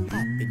 sleep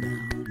happy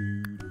now.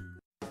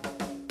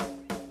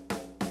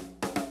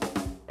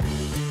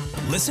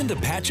 Listen to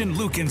Patchin,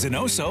 Lukens, and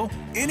Osso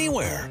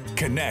anywhere.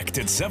 Connect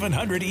at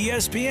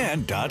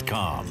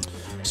 700ESPN.com.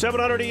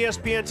 700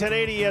 ESPN,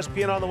 1080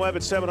 ESPN on the web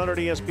at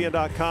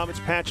 700ESPN.com. It's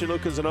Patchin,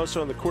 Lukens, and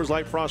Osso in the Coors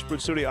Light Frost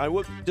Brewed studio. I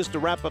will, just to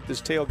wrap up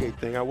this tailgate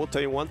thing, I will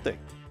tell you one thing.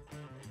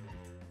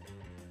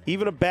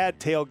 Even a bad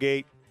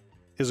tailgate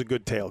is a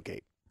good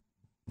tailgate.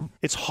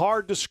 It's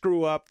hard to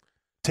screw up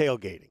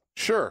tailgating.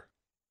 Sure.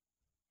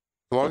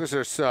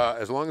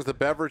 As long as the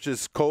beverage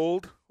is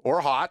cold or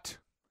hot,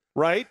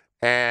 right?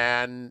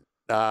 And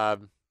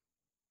the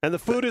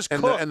food is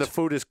cooked. And the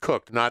food is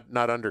cooked, not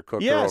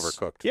undercooked or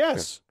overcooked.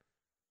 Yes.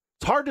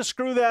 It's hard to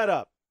screw that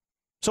up.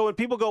 So when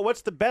people go,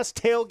 what's the best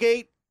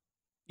tailgate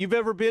you've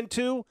ever been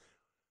to?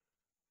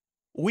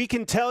 We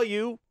can tell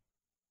you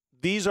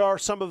these are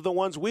some of the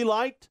ones we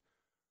liked.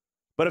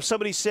 But if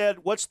somebody said,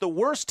 what's the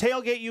worst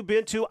tailgate you've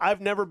been to?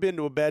 I've never been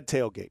to a bad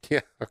tailgate.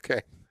 Yeah,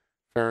 okay.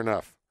 Fair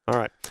enough. All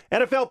right.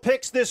 NFL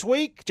picks this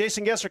week.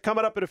 Jason Guesser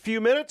coming up in a few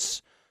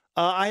minutes.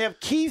 I have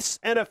Keith's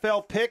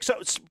NFL picks.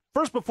 So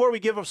first, before we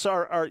give us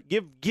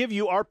give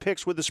you our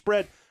picks with the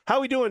spread, how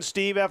we doing,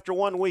 Steve, after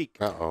 1 week?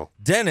 Uh-oh.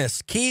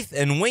 Dennis, Keith,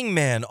 and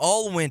Wingman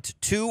all went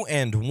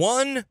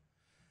 2-1.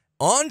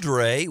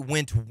 Andre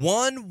went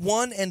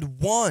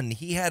 1-1.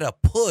 He had a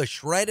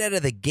push right out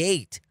of the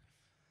gate.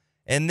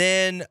 And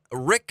then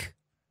Rick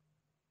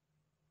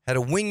had a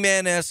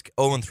Wingman-esque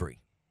 0-3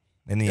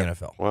 in the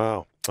NFL.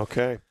 Wow.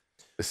 Okay.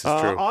 This is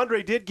true.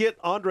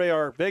 Andre,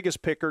 our Vegas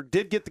picker,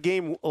 did get the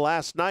game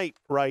last night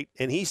right,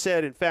 and he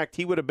said, in fact,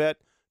 he would have bet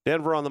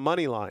Denver on the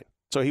money line.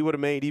 So he would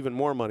have made even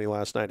more money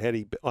last night had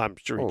he. I'm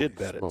sure he did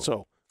bet it.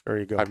 So there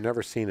you go. I've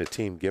never seen a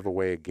team give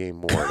away a game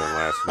more than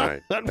last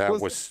night.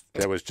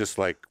 that was just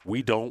like,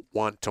 we don't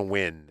want to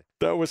win.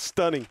 That was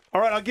stunning.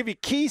 All right, I'll give you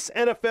Keith's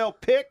NFL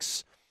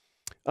picks.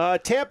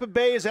 Tampa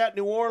Bay is at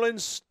New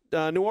Orleans.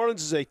 New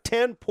Orleans is a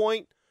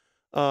 10-point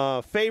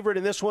favorite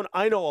in this one.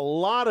 I know a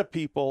lot of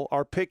people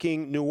are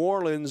picking New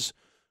Orleans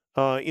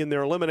in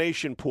their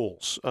elimination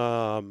pools.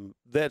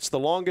 That's the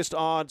longest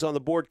odds on the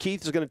board.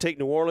 Keith is going to take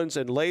New Orleans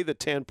and lay the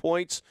 10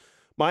 points.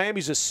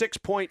 Miami's a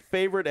 6-point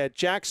favorite at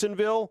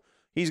Jacksonville.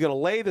 He's going to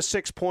lay the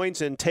 6 points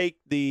and take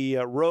the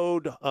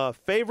road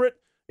favorite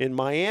in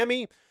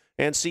Miami.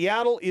 And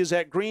Seattle is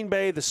at Green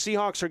Bay. The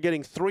Seahawks are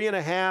getting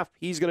 3.5.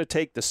 He's going to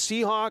take the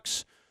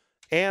Seahawks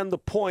and the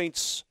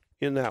points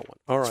in that one.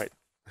 All right.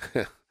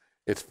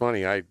 It's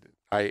funny. I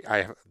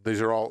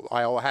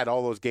had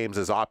all those games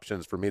as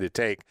options for me to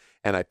take,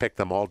 and I picked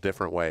them all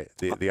different way,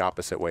 the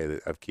opposite way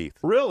of Keith.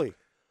 Really?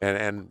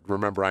 And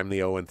remember, I'm the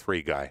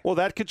 0-3 guy. Well,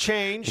 that could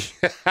change.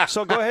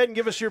 So go ahead and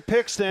give us your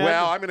picks then.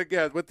 Well, I'm going to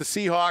get with the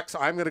Seahawks.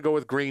 I'm going to go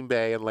with Green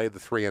Bay and lay the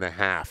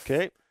 3.5.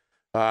 Okay.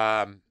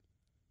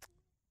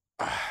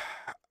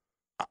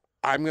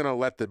 I'm going to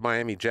let the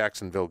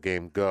Miami-Jacksonville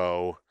game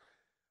go.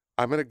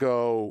 I'm going to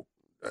go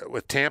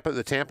with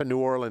the Tampa-New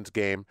Orleans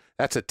game,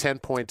 that's a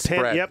 10-point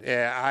spread. Yep.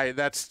 Yeah,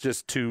 that's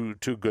just too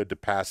good to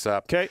pass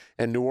up. Okay.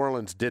 And New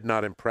Orleans did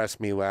not impress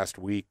me last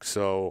week,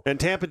 so. And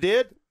Tampa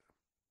did?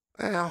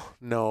 Well,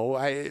 no,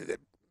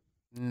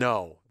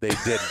 they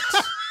didn't.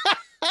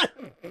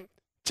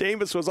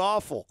 Jameis was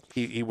awful.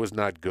 He was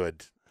not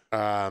good.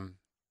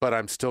 But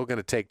I'm still going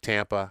to take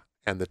Tampa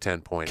and the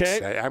 10 points.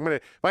 Okay.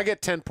 If I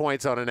get 10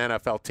 points on an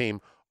NFL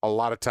team, a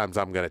lot of times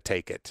I'm going to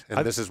take it.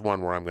 And this is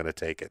one where I'm going to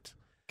take it.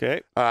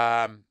 Okay.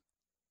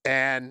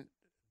 And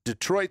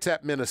Detroit's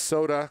at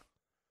Minnesota.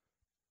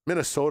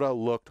 Minnesota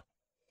looked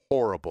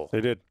horrible.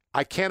 They did.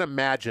 I can't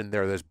imagine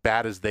they're as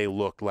bad as they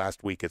looked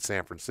last week at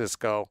San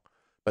Francisco,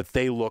 but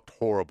they looked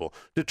horrible.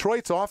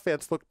 Detroit's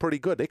offense looked pretty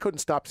good. They couldn't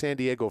stop San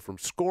Diego from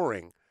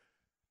scoring,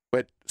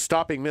 but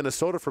stopping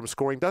Minnesota from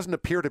scoring doesn't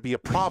appear to be a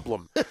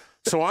problem.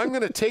 So I'm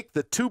going to take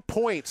the 2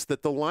 points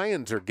that the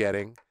Lions are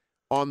getting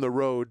on the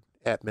road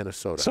at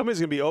Minnesota. Somebody's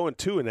going to be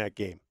 0-2 in that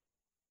game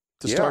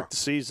to start the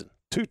season.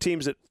 Two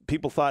teams that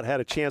people thought had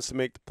a chance to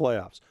make the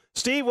playoffs.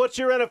 Steve, what's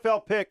your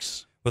NFL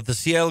picks? With the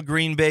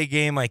Seattle-Green Bay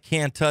game, I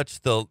can't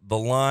touch the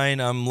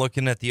line. I'm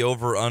looking at the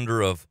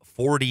over-under of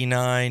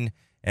 49,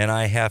 and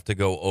I have to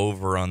go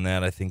over on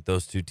that. I think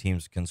those two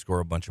teams can score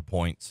a bunch of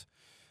points.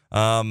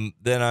 Then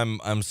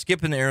I'm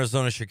skipping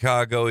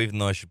Arizona-Chicago, even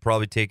though I should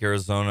probably take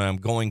Arizona. I'm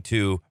going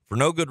to, for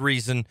no good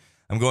reason,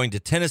 I'm going to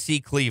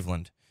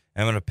Tennessee-Cleveland.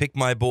 I'm going to pick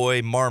my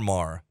boy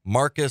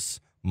Marcus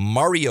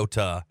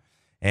Mariota,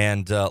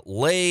 and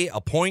lay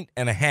 1.5 points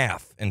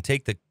and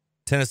take the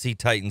Tennessee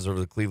Titans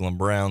over the Cleveland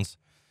Browns.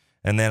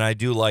 And then I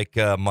do like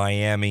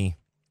Miami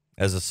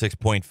as a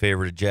 6-point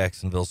favorite at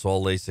Jacksonville, so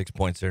I'll lay 6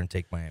 points there and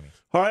take Miami.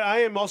 All right, I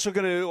am also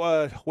going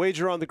to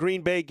wager on the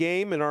Green Bay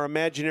game in our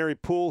imaginary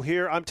pool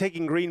here. I'm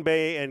taking Green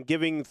Bay and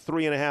giving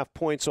 3.5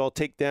 points, so I'll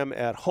take them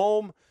at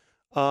home.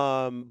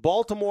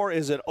 Baltimore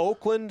is at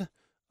Oakland.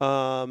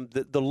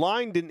 The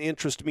line didn't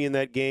interest me in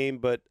that game,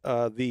 but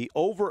the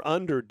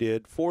over-under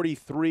did.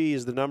 43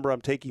 is the number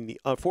I'm taking.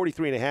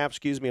 43.5,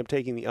 excuse me. I'm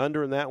taking the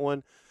under in that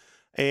one.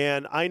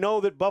 And I know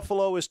that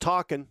Buffalo is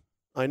talking.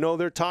 I know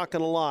they're talking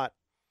a lot.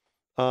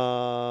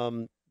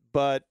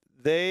 But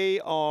they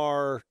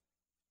are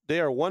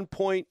 1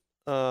 point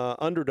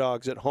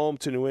underdogs at home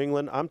to New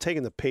England. I'm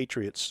taking the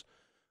Patriots.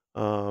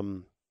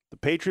 The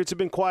Patriots have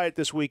been quiet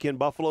this weekend.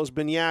 Buffalo's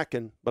been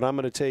yakking, but I'm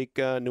going to take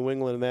New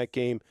England in that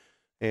game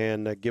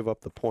and give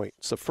up the point.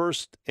 It's the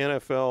first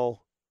NFL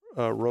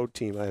road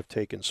team I have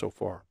taken so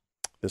far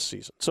this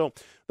season. So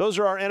those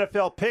are our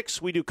NFL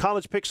picks. We do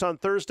college picks on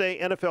Thursday,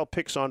 NFL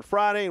picks on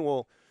Friday, and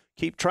we'll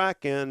keep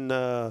track. And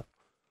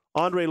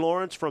Andre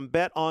Lawrence from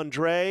Bet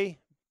Andre,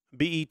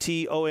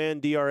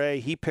 BETONDRA,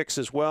 he picks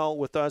as well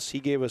with us. He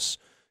gave us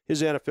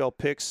his NFL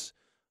picks.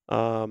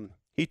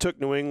 He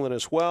took New England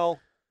as well,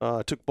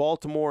 took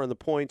Baltimore and the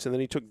points, and then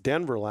he took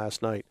Denver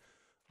last night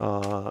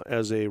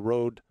as a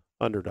road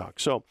underdog.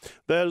 So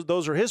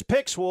those are his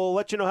picks. We'll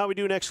let you know how we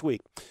do next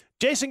week.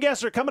 Jason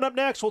Gesser coming up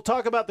next. We'll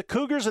talk about the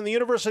Cougars and the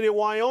University of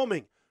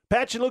Wyoming.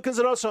 Patchin, Lukens,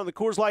 and Osso on the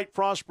Coors Light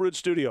Frost Brewed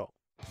Studio.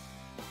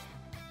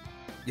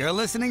 You're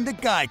listening to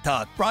Guy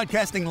Talk,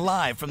 broadcasting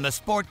live from the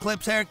Sport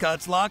Clips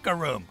Haircuts locker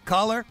room.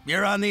 Caller,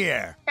 you're on the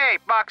air. Hey,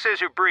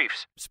 boxers or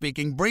briefs?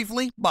 Speaking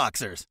briefly,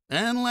 boxers.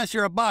 Unless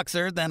you're a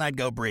boxer, then I'd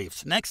go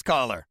briefs. Next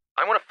caller.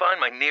 I want to find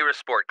my nearest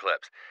Sport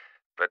Clips,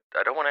 but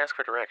I don't want to ask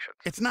for directions.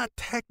 It's not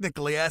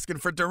technically asking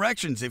for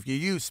directions if you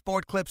use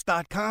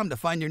sportclips.com to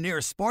find your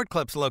nearest Sport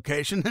Clips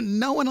location, and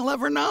no one will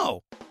ever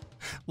know.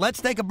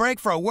 Let's take a break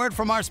for a word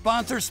from our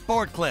sponsor,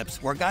 Sport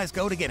Clips, where guys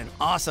go to get an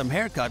awesome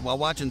haircut while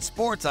watching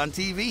sports on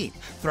TV.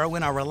 Throw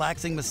in our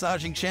relaxing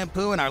massaging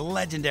shampoo and our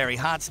legendary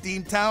hot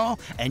steam towel,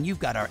 and you've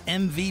got our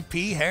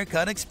MVP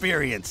haircut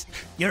experience.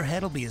 Your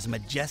head will be as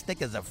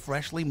majestic as a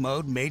freshly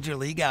mowed Major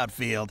League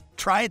outfield.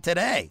 Try it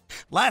today.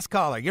 Last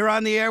caller, you're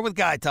on the air with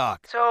Guy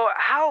Talk. So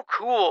how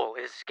cool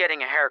is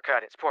getting a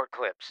haircut at Sport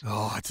Clips?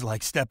 Oh, it's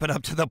like stepping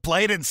up to the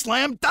plate and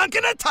slam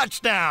dunking a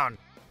touchdown.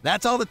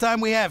 That's all the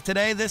time we have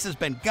today. This has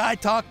been Guy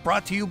Talk,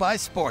 brought to you by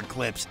Sport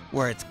Clips,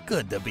 where it's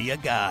good to be a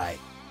guy.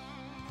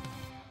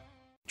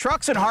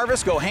 Trucks and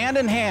harvest go hand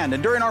in hand,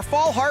 and during our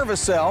fall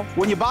harvest sale,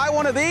 when you buy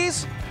one of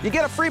these, you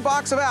get a free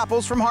box of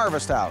apples from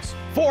Harvest House.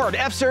 Ford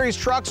F-Series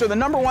trucks are the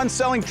 #1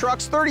 selling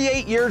trucks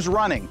 38 years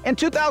running. In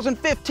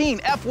 2015,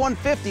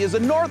 F-150 is the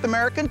North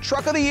American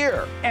Truck of the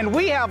Year. And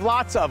we have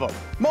lots of them.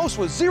 Most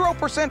with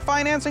 0%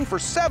 financing for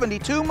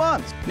 72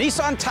 months.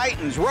 Nissan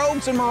Titans,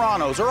 Rogues, and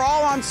Muranos are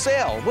all on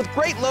sale with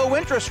great low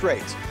interest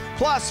rates,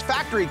 plus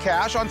factory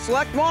cash on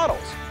select models.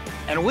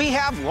 And we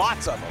have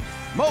lots of them.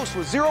 Most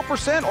with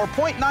 0% or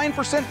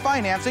 0.9%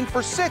 financing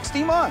for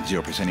 60 months.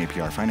 0%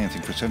 APR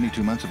financing for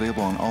 72 months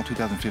available on all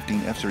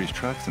 2015 F-Series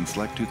trucks and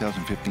select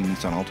 2015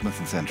 Nissan Altimas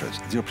and Sentras.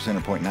 0%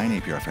 or 0.9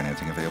 APR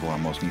financing available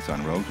on most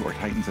Nissan Rogues or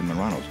Titans and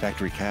Muranos.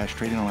 Factory cash,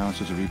 trade-in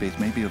allowances, or rebates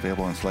may be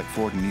available on select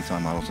Ford and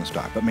Nissan models in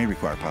stock, but may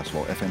require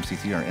possible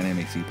FMCC or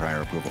NMAC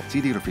prior approval.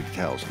 See dealer for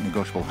details.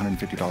 Negotiable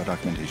 $150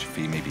 documentation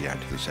fee may be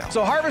added to the sale.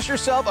 So harvest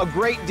yourself a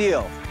great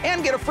deal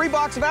and get a free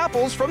box of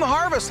apples from the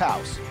Harvest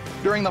House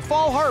during the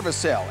fall harvest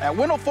sale at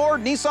Wendell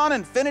Ford, Nissan,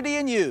 Infiniti,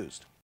 and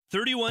Used.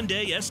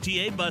 31-day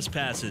STA bus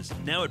passes,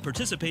 now at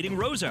participating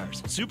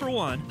Rosars, Super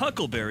One,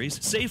 Huckleberries,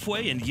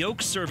 Safeway, and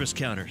Yoke service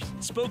counters.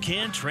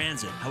 Spokane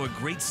Transit, how a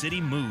great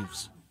city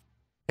moves.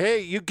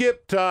 Hey, you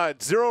get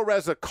Zero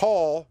Res a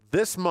call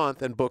this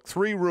month and book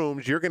 3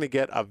 rooms. You're going to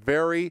get a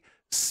very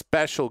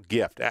special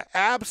gift.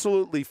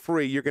 Absolutely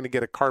free. You're going to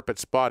get a carpet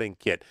spotting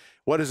kit.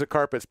 What is a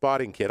carpet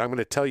spotting kit? I'm going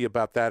to tell you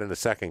about that in a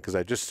second because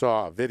I just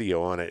saw a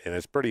video on it, and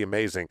it's pretty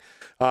amazing.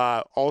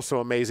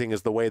 Also amazing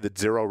is the way that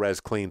Zero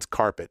Res cleans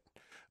carpet,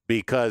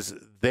 because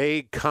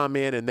they come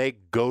in and they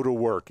go to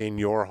work in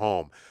your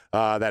home.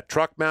 That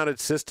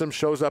truck-mounted system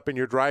shows up in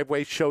your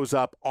driveway, shows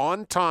up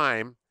on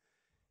time,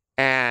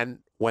 and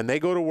when they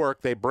go to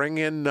work, they bring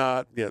in,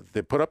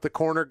 they put up the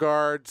corner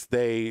guards,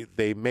 they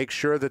make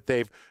sure that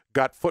they've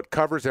got foot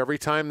covers every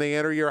time they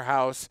enter your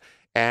house,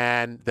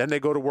 and then they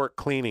go to work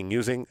cleaning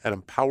using an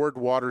empowered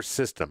water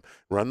system.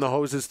 Run the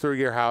hoses through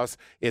your house.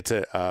 It's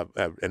an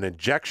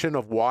injection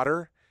of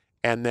water,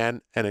 and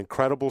then an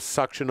incredible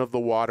suction of the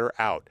water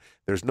out.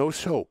 There's no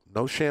soap,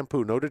 no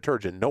shampoo, no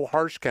detergent, no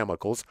harsh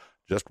chemicals,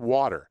 just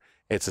water.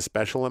 It's a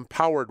special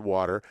empowered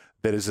water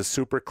that is a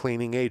super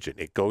cleaning agent.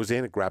 It goes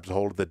in, it grabs a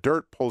hold of the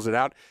dirt, pulls it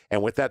out,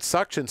 and with that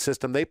suction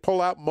system, they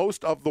pull out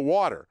most of the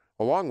water,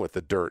 along with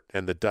the dirt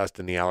and the dust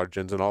and the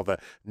allergens and all the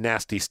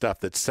nasty stuff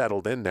that's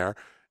settled in there.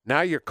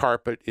 Now your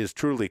carpet is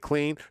truly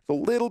clean. There's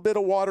a little bit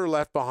of water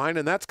left behind,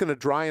 and that's going to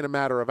dry in a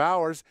matter of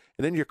hours,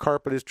 and then your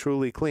carpet is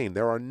truly clean.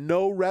 There are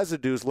no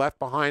residues left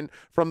behind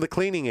from the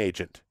cleaning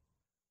agent.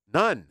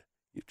 None.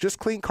 Just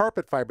clean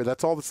carpet fiber.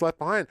 That's all that's left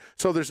behind.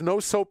 So there's no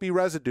soapy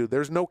residue.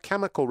 There's no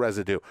chemical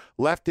residue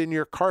left in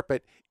your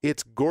carpet.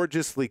 It's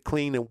gorgeously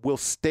clean and will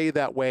stay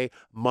that way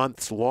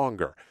months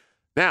longer.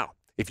 Now,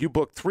 if you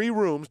book 3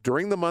 rooms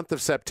during the month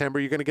of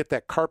September, you're going to get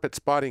that carpet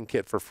spotting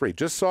kit for free.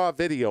 Just saw a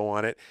video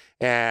on it,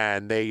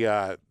 and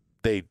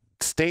they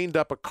stained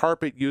up a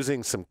carpet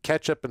using some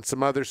ketchup and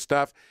some other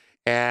stuff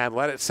and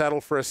let it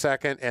settle for a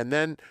second, and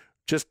then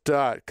just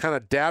kind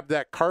of dab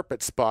that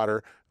carpet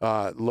spotter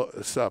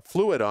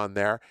fluid on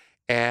there,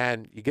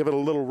 and you give it a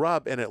little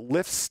rub, and it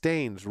lifts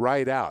stains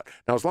right out.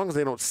 Now, as long as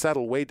they don't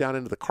settle way down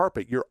into the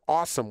carpet, you're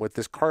awesome with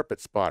this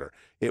carpet spotter.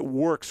 It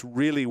works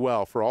really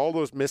well for all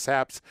those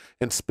mishaps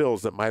and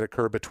spills that might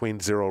occur between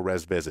Zero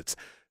Res visits.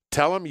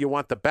 Tell them you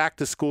want the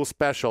back-to-school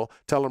special.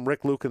 Tell them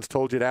Rick Lukens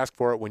told you to ask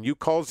for it when you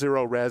call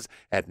Zero Res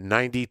at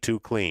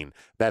 92Clean.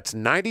 That's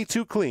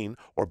 92Clean,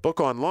 or book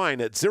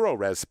online at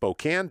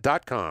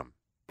ZeroResSpokane.com.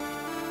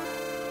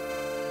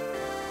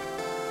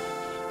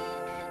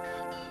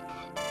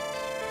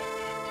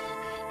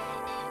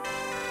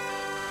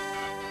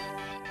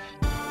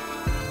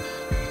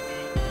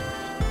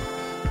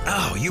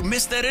 Oh, you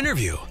missed that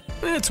interview.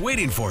 It's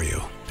waiting for you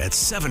at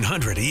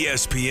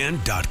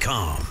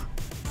 700ESPN.com.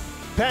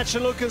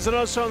 Patchin, Lukens, and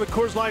Osso on the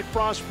Coors Light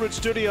Frostbridge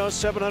Studio,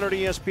 700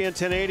 ESPN,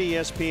 1080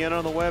 ESPN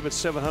on the web at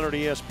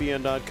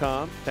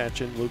 700ESPN.com.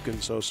 Patchin,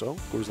 Lukens, Osso,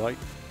 Coors Light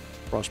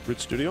Frostbridge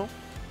Studio.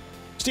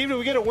 Steve, did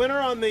we get a winner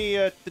on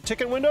the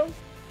ticket window?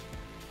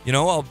 You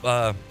know,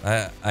 I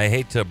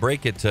hate to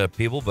break it to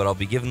people, but I'll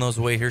be giving those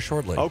away here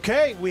shortly.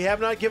 Okay, we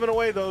have not given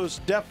away those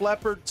Def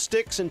Leppard,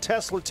 Styx, and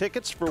Tesla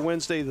tickets for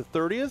Wednesday the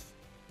 30th.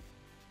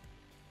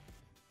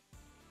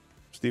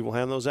 Steve will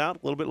hand those out a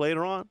little bit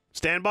later on.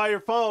 Stand by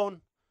your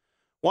phone.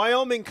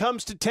 Wyoming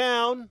comes to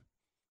town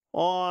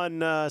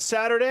on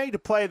Saturday to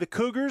play the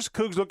Cougars.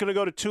 Cougs looking to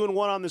go to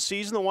 2-1 on the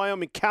season. The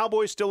Wyoming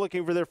Cowboys still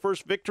looking for their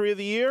first victory of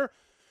the year.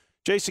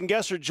 Jason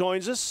Gesser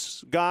joins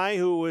us, guy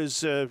who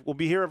is will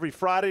be here every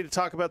Friday to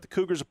talk about the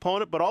Cougars'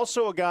 opponent, but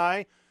also a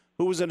guy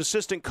who was an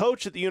assistant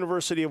coach at the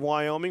University of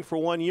Wyoming for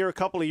 1 year a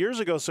couple of years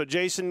ago. So,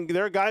 Jason,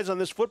 there are guys on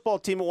this football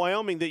team at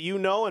Wyoming that you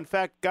know, in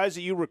fact, guys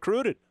that you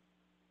recruited.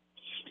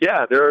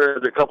 Yeah, there are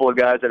a couple of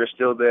guys that are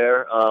still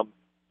there.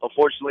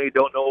 Unfortunately,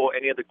 don't know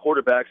any of the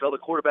quarterbacks. All the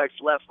quarterbacks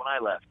left when I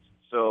left.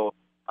 So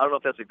I don't know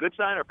if that's a good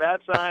sign or bad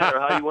sign or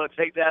how you want to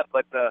take that,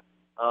 but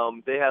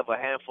they have a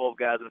handful of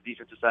guys on the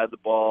defensive side of the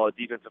ball,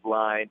 defensive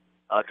line,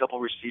 a couple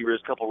receivers,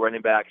 a couple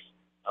running backs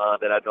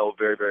that I know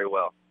very, very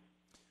well.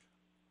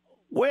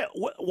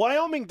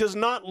 Wyoming does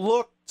not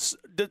look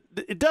 –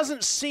 it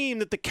doesn't seem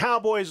that the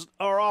Cowboys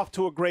are off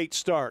to a great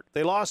start.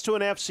 They lost to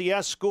an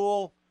FCS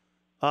school.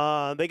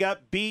 They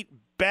got beat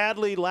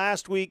badly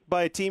last week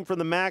by a team from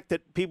the MAC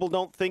that people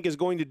don't think is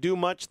going to do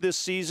much this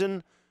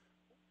season.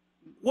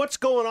 What's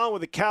going on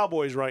with the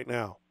Cowboys right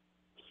now?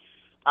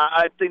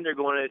 I think they're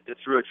going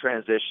through a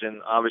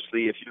transition.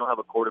 Obviously, if you don't have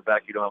a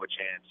quarterback, you don't have a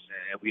chance.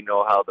 And we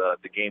know how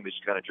the game is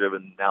kind of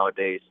driven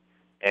nowadays.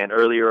 And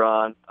earlier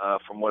on,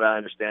 from what I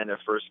understand, their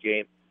first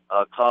game,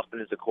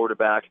 Kaufman is the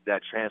quarterback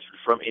that transferred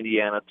from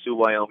Indiana to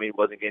Wyoming,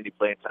 wasn't getting any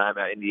playing time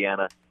at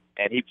Indiana.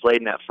 And he played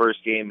in that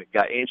first game,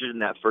 got injured in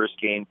that first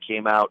game,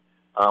 came out.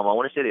 I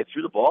want to say they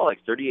threw the ball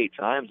like 38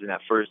 times in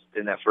that first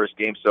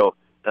game. So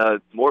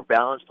more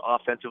balanced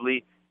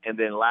offensively. And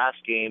then last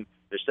game,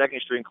 their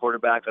second-string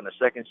quarterback on the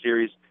second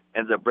series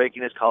ends up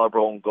breaking his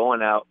collarbone,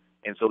 going out,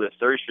 and so their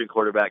third-string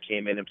quarterback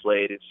came in and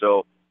played. And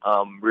so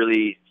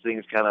really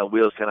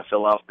wheels kind of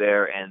fell off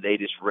there, and they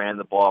just ran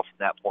the ball from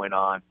that point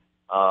on.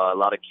 A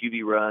lot of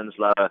QB runs,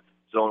 a lot of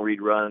zone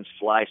read runs,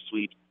 fly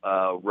sweep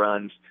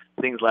runs,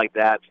 things like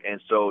that.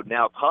 And so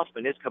now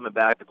Kaufman is coming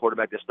back, the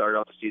quarterback that started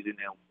off the season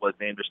and was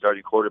named their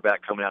starting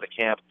quarterback coming out of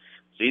camp.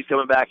 So he's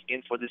coming back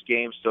in for this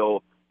game,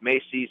 so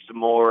may see some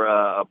more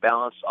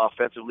balance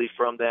offensively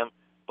from them,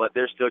 but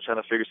they're still trying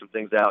to figure some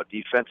things out.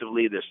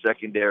 Defensively, their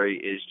secondary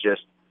is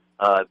just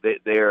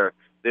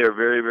they're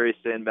very, very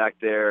thin back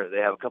there. They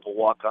have a couple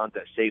walk-ons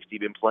at safety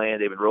been playing.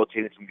 They've been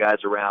rotating some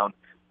guys around,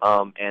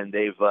 and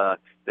they've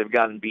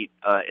gotten beat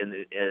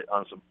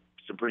on some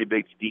pretty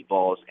big deep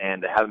balls,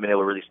 and they haven't been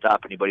able to really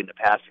stop anybody in the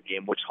passing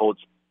game, which holds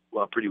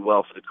pretty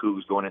well for the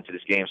Cougs going into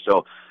this game.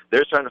 So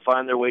they're starting to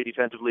find their way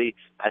defensively.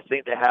 I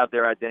think they have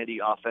their identity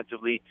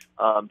offensively.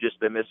 Just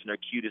been missing their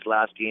cue this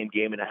last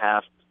game and a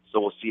half. So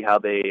we'll see how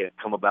they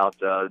come about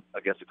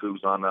against the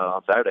Cougs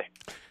on Saturday.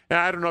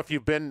 Now, I don't know if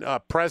you've been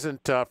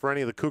present for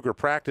any of the Cougar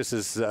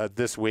practices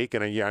this week,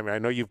 and I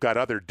know you've got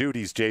other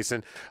duties,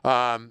 Jason,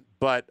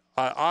 but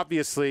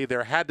obviously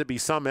there had to be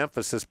some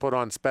emphasis put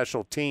on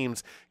special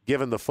teams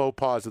given the faux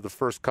pas of the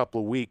first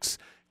couple of weeks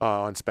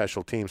on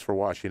special teams for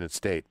Washington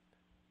State.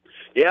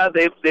 Yeah,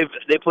 they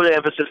put an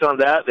emphasis on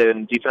that,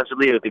 and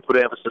defensively they put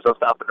an emphasis on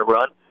stopping the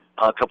run.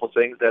 A couple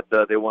things that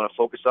they want to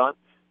focus on.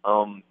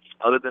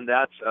 Other than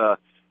that,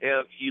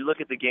 if you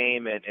look at the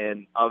game,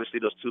 and obviously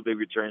those two big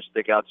returns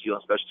stick out to you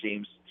on special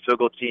teams. Field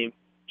goal team,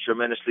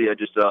 tremendously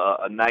just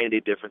a 9-day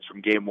difference from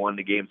game 1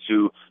 to game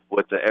 2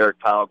 with Eric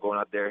Powell going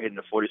out there hitting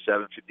a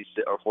 47,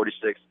 56, or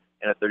 46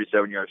 and a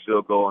 37-yard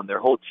field goal, and their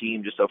whole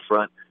team just up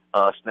front,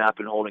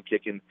 snapping, holding,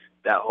 kicking.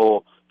 That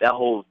whole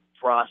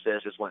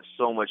process just went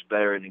so much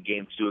better in the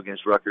game 2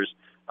 against Rutgers.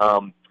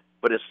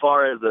 But as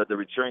far as the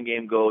return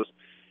game goes,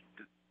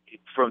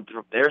 from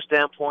their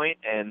standpoint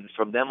and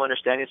from them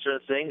understanding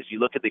certain things, you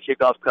look at the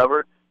kickoff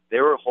cover,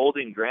 they were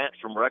holding Grant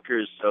from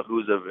Rutgers,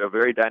 who's a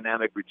very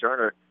dynamic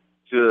returner,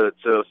 to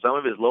some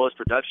of his lowest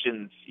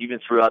productions even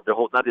throughout the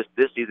whole, not just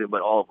this season,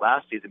 but all of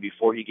last season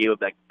before he gave up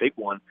that big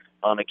one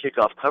on a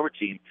kickoff cover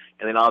team.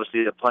 And then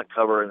obviously the punt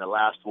cover in the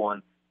last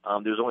one.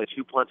 There was only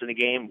 2 punts in the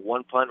game,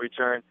 1 punt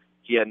return.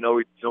 He had no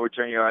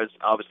return yards.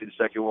 Obviously the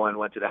second one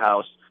went to the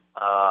house.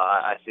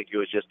 I think it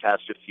was just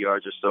past 50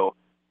 yards or so.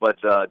 But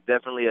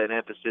definitely an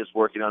emphasis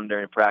working on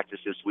there in practice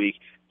this week.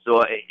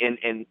 So,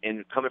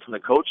 and coming from the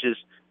coaches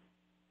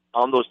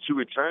on those 2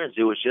 returns,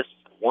 it was just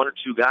 1 or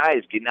 2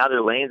 guys getting out of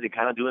their lanes and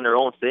kind of doing their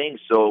own thing.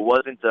 So it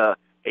wasn't a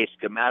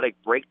schematic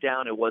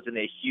breakdown. It wasn't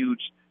a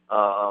huge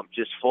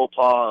just faux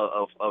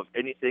pas of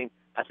anything.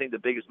 I think the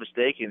biggest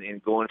mistake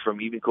in going from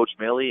even Coach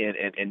Millie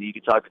and you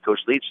can talk to Coach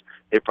Leach,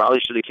 they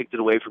probably should have kicked it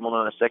away from him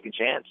on a second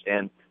chance.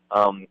 And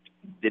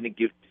did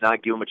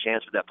not give them a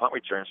chance for that punt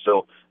return.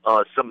 So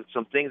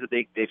some things that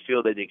they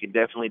feel that they can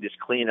definitely just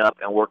clean up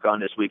and work on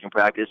this week in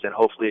practice, and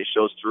hopefully it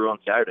shows through on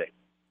Saturday.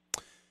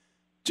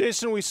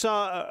 Jason, we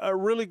saw a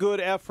really good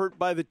effort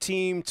by the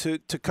team to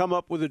come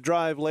up with a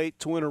drive late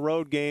to win a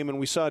road game, and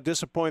we saw a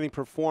disappointing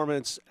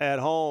performance at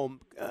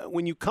home.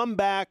 When you come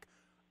back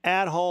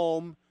at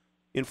home,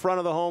 in front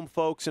of the home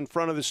folks, in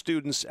front of the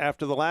students,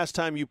 after the last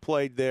time you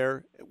played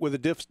there with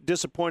a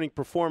disappointing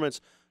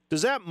performance,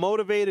 does that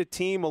motivate a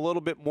team a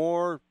little bit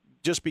more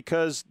just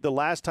because the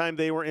last time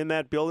they were in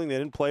that building they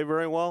didn't play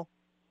very well?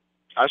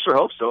 I sure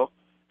hope so.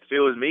 If it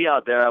was me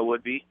out there, I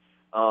would be.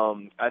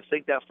 I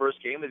think that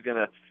first game is going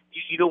to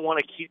 – you don't want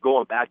to keep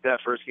going back to that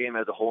first game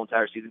as the whole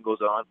entire season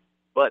goes on.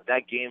 But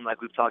that game,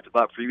 like we've talked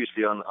about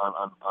previously on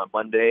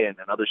Monday and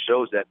other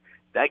shows,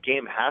 that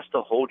game has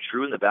to hold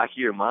true in the back of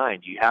your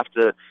mind. You have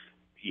to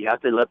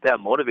let that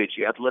motivate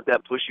you. You have to let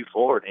that push you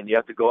forward. And you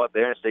have to go out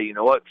there and say, you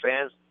know what,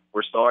 fans –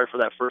 we're sorry for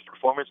that first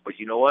performance, but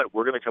you know what?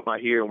 We're going to come out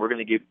here and we're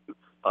going to give you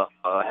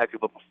a heck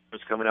of a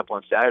performance coming up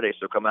on Saturday,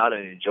 so come out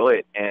and enjoy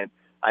it. And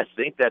I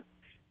think that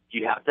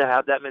you have to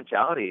have that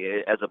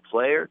mentality. As a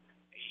player,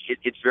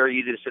 it's very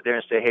easy to sit there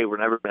and say, hey, we're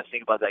never going to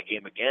think about that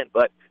game again,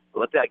 but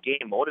let that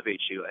game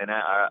motivate you. And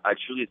I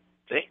truly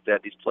think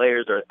that these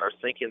players are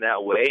thinking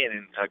that way, and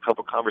in a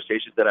couple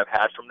conversations that I've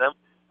had from them,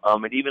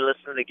 and even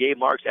listening to Gabe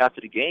Marks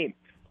after the game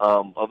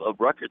of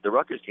the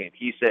Rutgers game,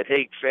 he said,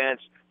 hey, fans,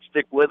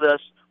 stick with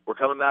us. We're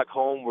coming back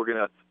home. We're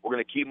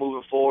gonna keep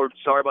moving forward.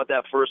 Sorry about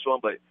that first one,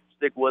 but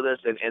stick with us.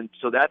 And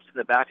so that's in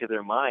the back of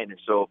their mind. And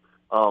so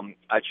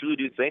I truly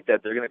do think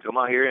that they're going to come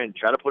out here and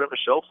try to put up a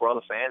show for all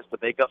the fans to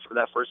make up for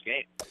that first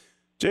game.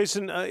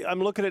 Jason,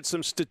 I'm looking at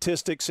some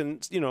statistics,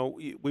 and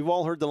we've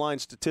all heard the line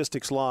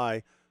 "statistics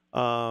lie."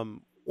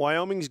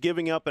 Wyoming's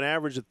giving up an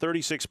average of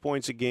 36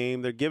 points a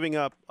game. They're giving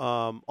up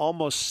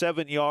almost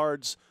 7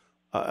 yards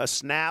a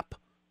snap.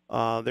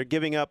 They're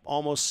giving up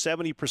almost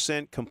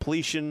 70%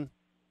 completion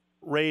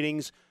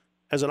ratings.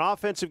 As an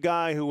offensive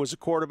guy who was a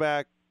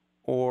quarterback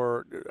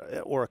or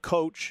a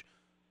coach,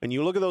 and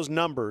you look at those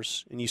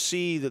numbers and you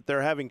see that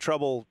they're having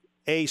trouble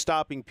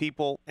stopping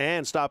people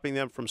and stopping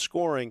them from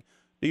scoring,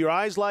 do your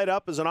eyes light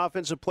up as an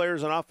offensive player,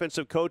 as an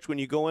offensive coach, when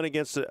you go in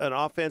against an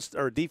offense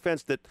or a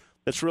defense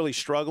that's really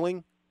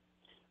struggling?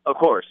 Of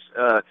course.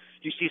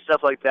 You see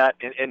stuff like that,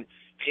 and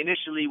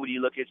initially when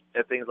you look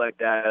at things like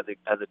that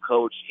as a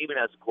coach, even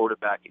as a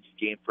quarterback, it's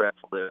game prep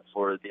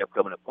for the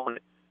upcoming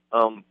opponent.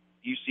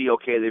 you see,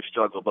 okay, they've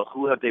struggled, but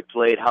who have they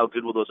played? How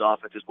good were those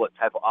offenses? What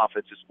type of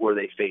offenses were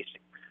they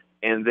facing?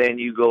 And then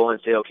you go and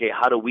say, okay,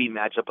 how do we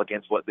match up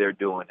against what they're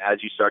doing?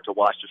 As you start to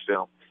watch the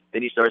film,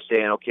 then you start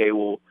saying, okay,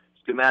 well,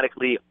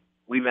 schematically,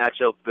 we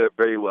match up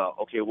very well.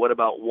 Okay, what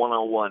about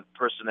one-on-one,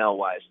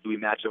 personnel-wise? Do we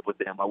match up with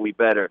them? Are we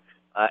better?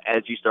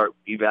 As you start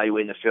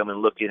evaluating the film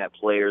and looking at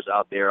players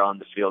out there on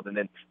the field, and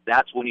then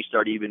that's when you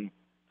start even,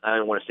 I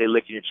don't want to say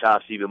licking your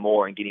chops even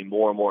more and getting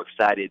more and more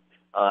excited.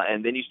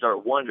 And then you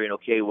start wondering,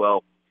 okay,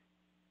 well,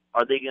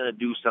 are they going to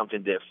do something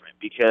different?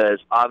 Because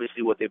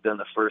obviously what they've done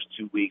the first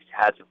 2 weeks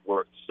hasn't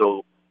worked.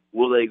 So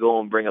will they go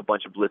and bring a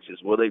bunch of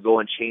blitzes? Will they go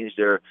and change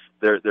their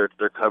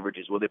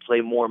coverages? Will they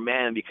play more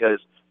man? Because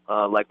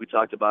like we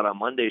talked about on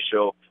Monday's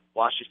show,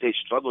 Washington State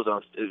struggles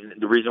on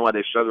the reason why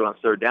they've struggled on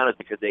third down is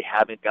because they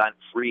haven't gotten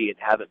free and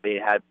haven't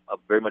had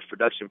very much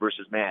production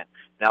versus man.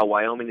 Now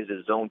Wyoming is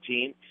a zone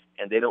team,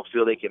 and they don't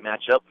feel they can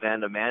match up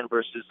man to man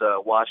versus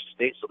Washington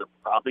State, so they're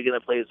probably going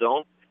to play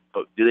zone.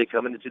 But do they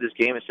come into this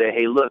game and say,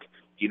 hey, look,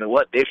 you know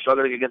what? They've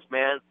struggled against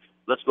man.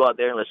 Let's go out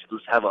there and let's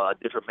have a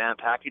different man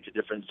package, a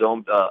different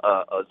zone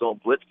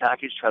blitz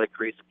package, try to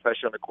create some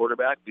pressure on the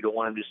quarterback. We don't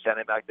want him just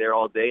standing back there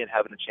all day and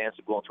having a chance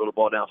to go and throw the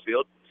ball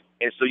downfield.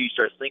 And so you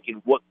start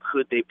thinking, what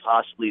could they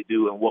possibly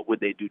do and what would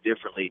they do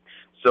differently?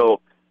 So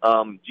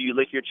do you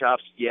lick your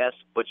chops? Yes,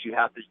 but you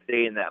have to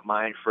stay in that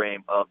mind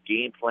frame of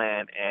game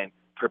plan and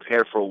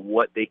prepare for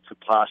what they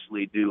could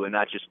possibly do and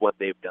not just what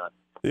they've done.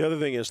 The other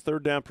thing is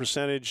third down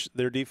percentage.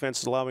 Their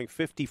defense is allowing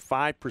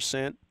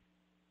 55%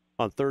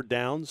 on third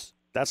downs.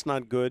 That's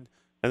not good.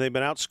 And they've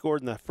been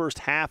outscored in the first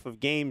half of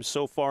games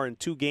so far in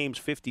 2 games,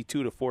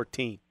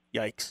 52-14.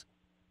 Yikes.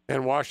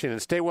 And Washington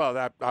State, well,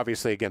 that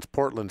obviously against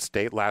Portland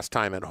State last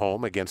time at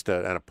home against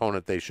an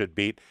opponent they should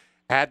beat.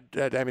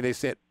 They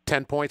set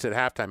 10 points at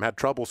halftime, had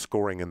trouble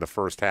scoring in the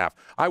first half.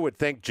 I would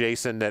think,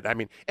 Jason, that,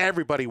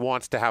 everybody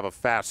wants to have a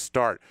fast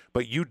start,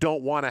 but you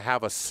don't want to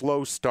have a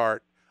slow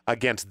start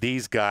against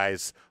these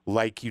guys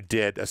like you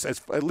did,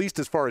 at least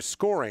as far as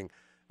scoring,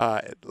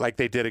 like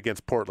they did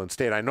against Portland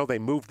State. I know they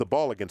moved the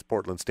ball against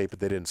Portland State, but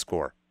they didn't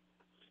score.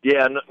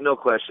 Yeah, no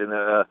question.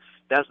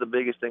 That's the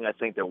biggest thing, I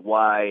think, that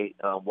why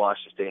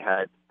Washington State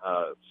had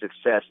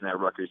success in that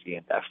Rutgers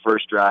game. That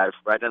first drive,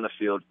 right down the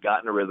field,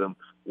 got in a rhythm,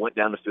 went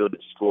down the field,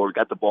 scored,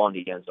 got the ball in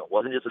the end zone.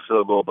 Wasn't just a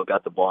field goal, but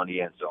got the ball in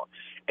the end zone.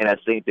 And I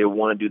think they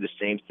want to do the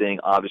same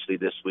thing, obviously,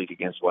 this week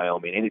against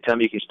Wyoming.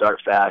 Anytime you can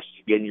start fast,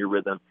 you get in your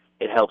rhythm,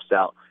 it helps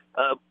out.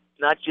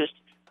 Not just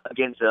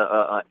against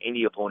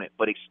any opponent,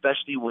 but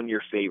especially when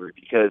you're favored,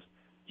 because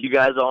you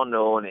guys all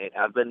know, and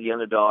I've been the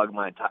underdog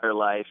my entire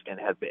life and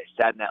have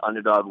sat in that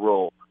underdog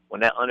role.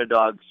 When that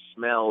underdog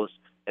smells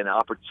an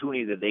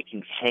opportunity that they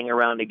can hang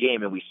around the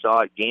game, and we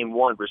saw it game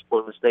 1 versus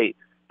Portland State,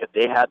 if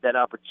they have that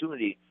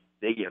opportunity,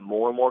 they get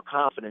more and more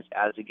confidence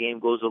as the game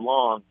goes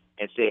along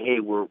and say, hey,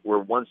 we're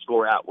 1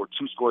 score out, we're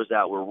 2 scores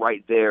out, we're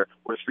right there,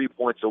 we're 3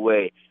 points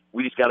away.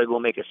 We just got to go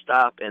make a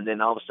stop, and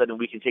then all of a sudden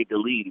we can take the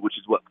lead, which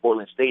is what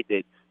Portland State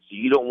did. So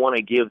you don't want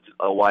to give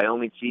a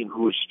Wyoming team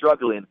who is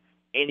struggling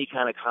any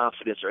kind of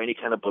confidence or any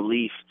kind of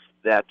belief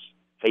that,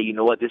 hey, you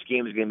know what, this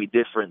game is going to be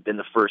different than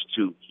the first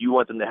 2. You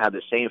want them to have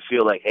the same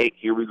feel like, hey,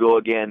 here we go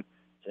again.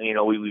 You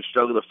know, we've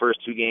struggled the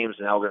first 2 games,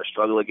 and now we're going to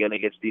struggle again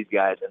against these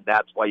guys, and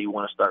that's why you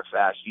want to start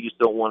fast. You just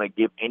don't want to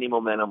give any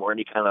momentum or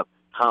any kind of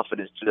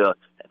confidence to an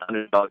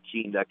underdog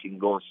team that can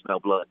go and smell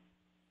blood.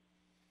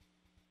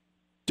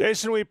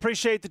 Jason, we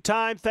appreciate the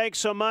time. Thanks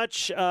so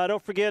much.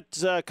 Don't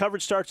forget,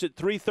 coverage starts at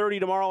 3:30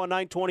 tomorrow on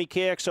 920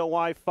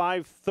 KXLY.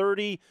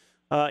 5:30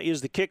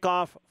 is the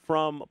kickoff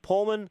from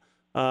Pullman.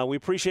 We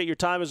appreciate your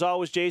time as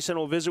always, Jason.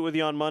 We'll visit with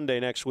you on Monday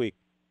next week.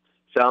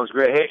 Sounds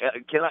great. Hey,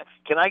 can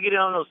I get in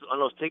on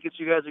those tickets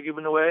you guys are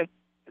giving away?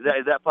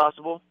 Is that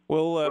possible?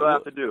 What do I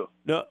have to do?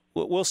 No,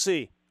 we'll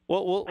see.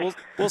 We'll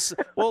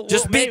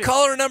just beat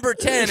caller number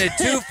 10 at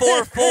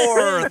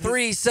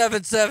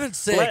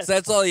 244-3776.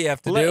 That's all you have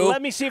to do.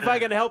 Let me see if I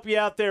can help you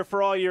out there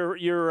for all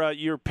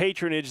your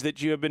patronage that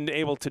you have been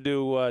able to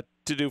do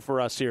for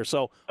us here.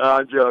 So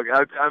I'm joking.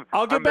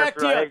 I'll get back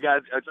to you. Hey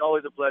guys, it's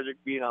always a pleasure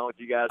being on with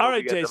you guys. All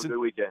right, you guys Jason. Have a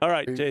good weekend. All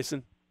right,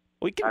 Jason.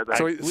 We can.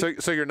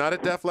 So you're not a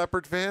Def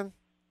Leppard fan?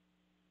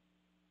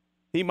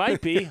 He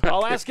might be.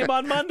 I'll ask him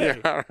on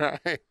Monday. Yeah, all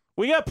right.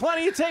 We got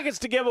plenty of tickets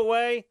to give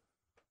away.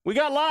 We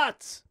got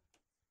lots.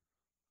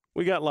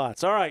 All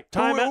right.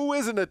 Who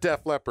isn't a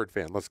Def Leppard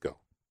fan? Let's go.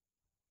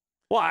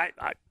 Well,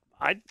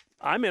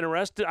 I'm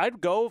interested. I'd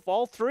go with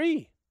all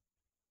 3.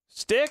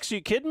 Styx,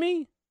 you kidding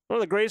me? One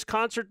of the greatest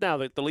concerts. Now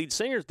that the lead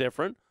singer's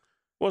different,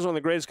 was one of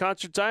the greatest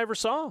concerts I ever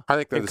saw. I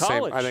think they're in the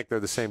college. same. I think they're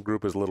the same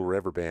group as Little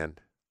River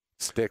Band.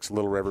 Styx,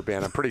 Little River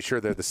Band. I'm pretty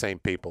sure they're the same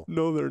people.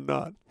 No, they're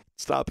not.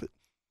 Stop it.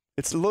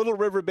 It's Little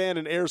River Band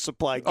and Air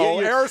Supply.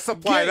 Air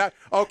Supply.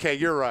 Okay,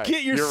 you're right.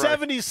 Get your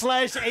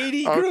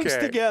 70s/80 groups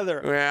together.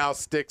 Well,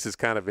 Styx is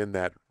kind of in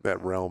that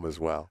realm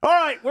as well. All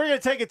right, we're going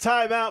to take a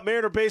timeout.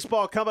 Mariner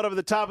baseball coming up at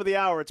the top of the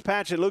hour. It's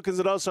Patchin, Lukens,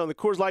 and Osso in the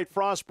Coors Light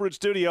Frost Brewed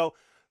studio.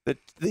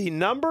 The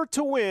number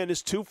to win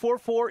is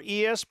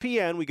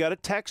 244-ESPN. We got a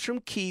text from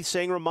Keith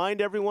saying,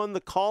 remind everyone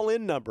the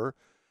call-in number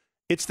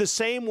It's the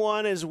same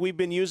one as we've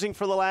been using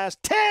for the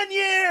last 10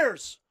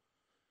 years.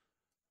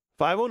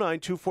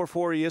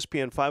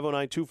 509-244-ESPN,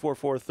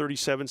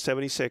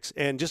 509-244-3776.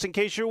 And just in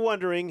case you're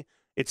wondering,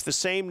 it's the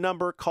same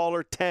number,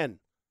 caller 10.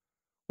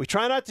 We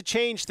try not to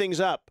change things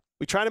up.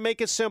 We try to make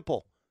it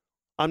simple.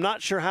 I'm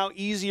not sure how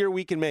easier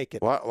we can make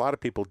it. Well, a lot of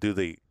people do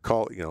the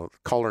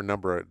caller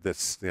number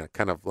that's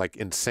kind of like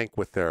in sync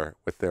with their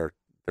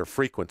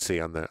frequency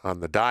on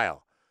the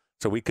dial.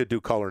 So we could do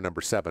caller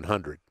number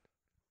 700.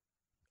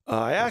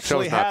 I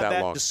actually had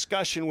that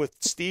discussion with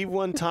Steve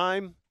one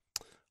time.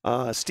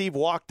 Steve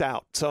walked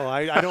out, so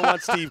I don't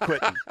want Steve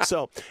quitting.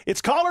 So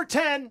it's caller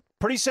 10.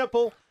 Pretty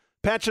simple.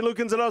 Patchin,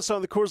 Lukens, and Osso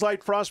on the Coors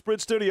Light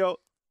Frostbridge studio.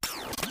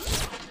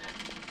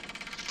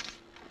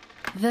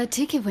 The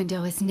ticket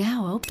window is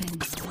now open.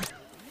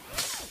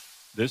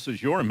 This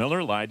is your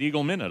Miller Lite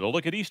Eagle Minute, a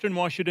look at Eastern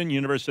Washington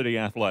University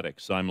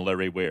athletics. I'm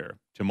Larry Weir.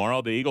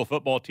 Tomorrow, the Eagle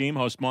football team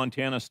hosts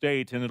Montana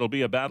State, and it'll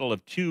be a battle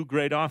of two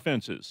great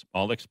offenses.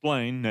 I'll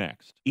explain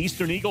next.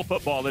 Eastern Eagle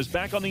football is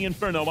back on the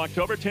Inferno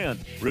October 10th.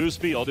 Roos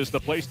Field is the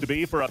place to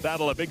be for a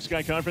battle of Big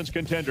Sky Conference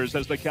contenders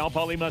as the Cal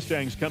Poly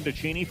Mustangs come to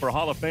Cheney for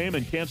Hall of Fame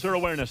and Cancer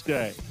Awareness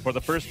Day. For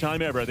the first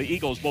time ever, the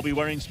Eagles will be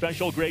wearing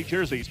special gray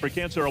jerseys for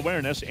cancer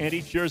awareness, and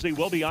each jersey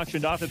will be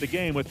auctioned off at the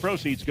game with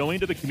proceeds going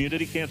to the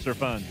Community Cancer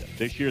Fund.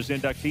 This year's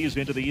inductees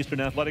into the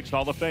Eastern Athletics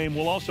Hall of Fame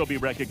will also be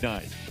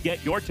recognized.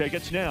 Get your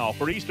tickets now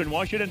for Eastern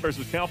Washington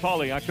versus Cal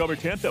Poly October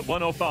 10th at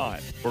 1:05.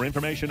 For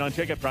information on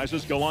ticket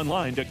prices, go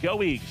online to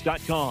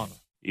goeags.com.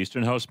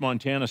 Eastern hosts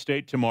Montana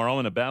State tomorrow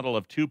in a battle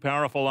of two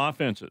powerful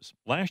offenses.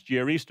 Last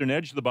year, Eastern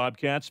edged the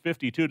Bobcats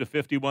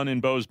 52-51 in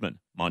Bozeman.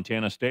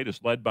 Montana State is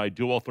led by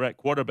dual-threat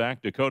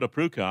quarterback Dakota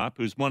Prukop,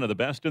 who's one of the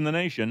best in the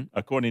nation,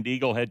 according to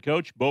Eagle head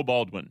coach Bo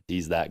Baldwin.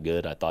 He's that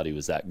good. I thought he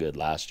was that good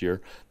last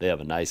year. They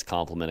have a nice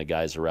complement of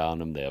guys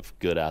around him. They have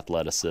good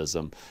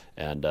athleticism,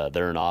 and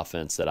they're an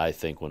offense that I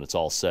think when it's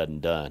all said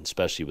and done,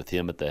 especially with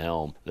him at the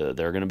helm,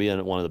 they're going to be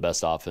one of the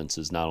best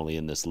offenses not only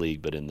in this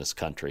league but in this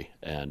country.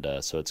 And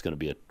so it's going to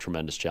be a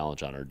tremendous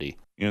challenge on our D.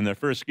 In their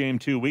first game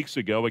 2 weeks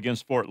ago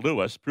against Fort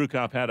Lewis,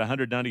 Prukop had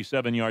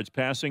 197 yards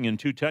passing and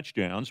 2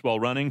 touchdowns while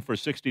running for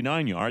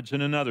 69 yards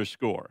and another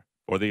score.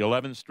 For the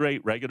 11th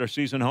straight regular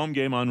season home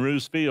game on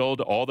Roos Field,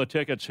 all the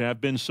tickets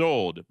have been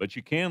sold, but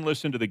you can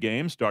listen to the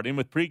game starting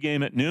with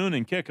pregame at noon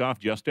and kickoff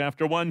just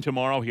after 1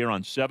 tomorrow here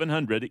on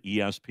 700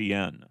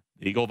 ESPN.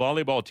 The Eagle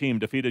volleyball team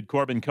defeated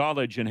Corbin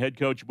College in head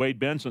coach Wade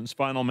Benson's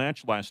final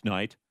match last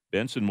night.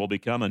 Benson will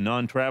become a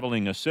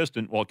non-traveling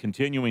assistant while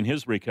continuing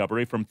his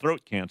recovery from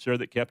throat cancer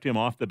that kept him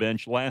off the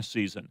bench last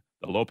season.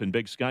 They'll open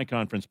Big Sky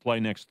Conference play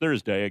next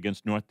Thursday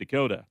against North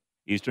Dakota.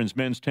 Eastern's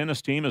men's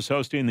tennis team is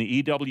hosting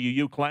the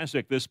EWU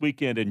Classic this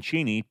weekend in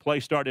Cheney. Play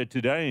started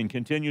today and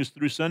continues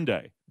through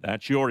Sunday.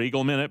 That's your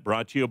Eagle Minute,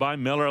 brought to you by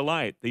Miller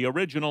Lite, the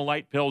original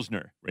light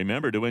Pilsner.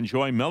 Remember to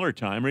enjoy Miller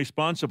time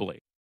responsibly.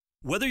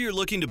 Whether you're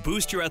looking to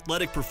boost your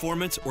athletic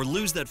performance or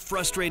lose that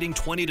frustrating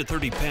 20 to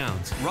 30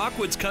 pounds,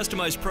 Rockwood's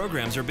customized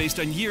programs are based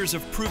on years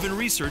of proven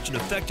research and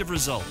effective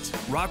results.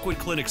 Rockwood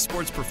Clinic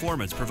Sports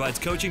Performance provides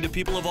coaching to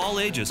people of all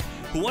ages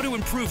who want to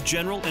improve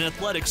general and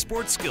athletic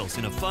sports skills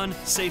in a fun,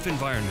 safe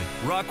environment.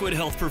 Rockwood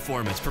Health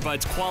Performance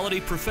provides quality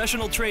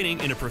professional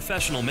training in a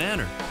professional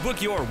manner. Book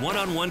your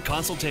one-on-one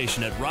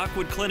consultation at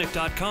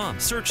rockwoodclinic.com.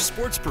 Search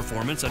Sports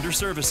Performance under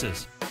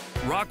Services.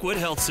 Rockwood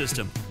Health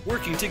System,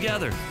 working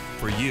together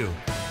for you.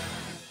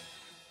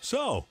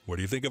 So, what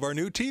do you think of our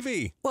new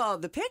TV? Well,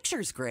 the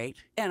picture's great,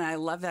 and I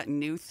love that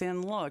new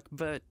thin look,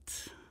 but...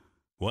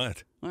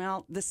 What?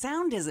 Well, the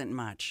sound isn't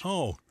much.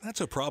 Oh,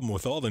 that's a problem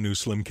with all the new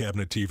slim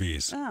cabinet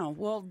TVs. Oh,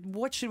 well,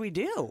 what should we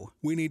do?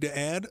 We need to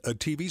add a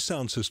TV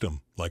sound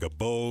system, like a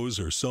Bose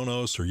or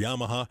Sonos or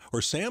Yamaha or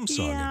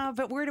Samsung. Yeah,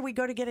 but where do we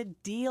go to get a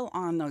deal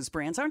on those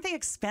brands? Aren't they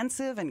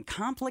expensive and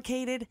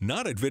complicated?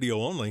 Not at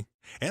Video Only.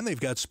 And they've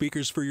got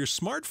speakers for your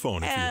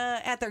smartphone.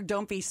 At their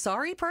don't be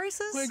sorry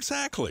prices? Well,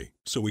 exactly.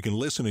 So we can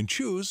listen and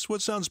choose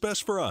what sounds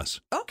best for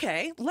us.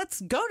 Okay,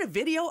 let's go to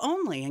Video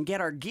Only and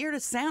get our gear to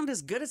sound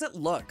as good as it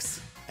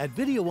looks. At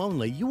Video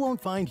Only, you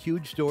won't find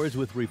huge stores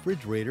with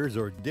refrigerators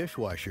or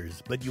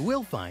dishwashers, but you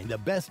will find the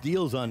best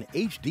deals on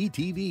HD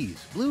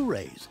TVs,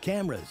 Blu-rays,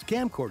 cameras,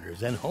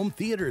 camcorders, and home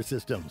theater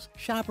systems.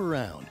 Shop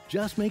around.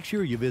 Just make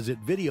sure you visit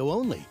Video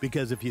Only,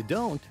 because if you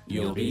don't,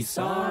 you'll be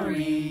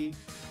sorry.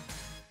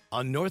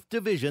 On North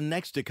Division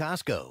next to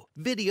Costco.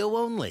 Video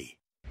Only.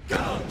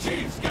 Go,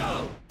 Chiefs,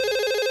 go!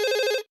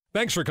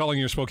 Thanks for calling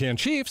your Spokane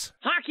Chiefs.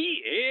 Hockey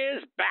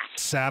is back.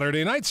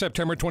 Saturday night,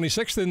 September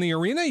 26th in the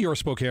arena, your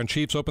Spokane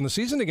Chiefs open the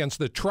season against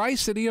the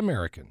Tri-City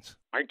Americans.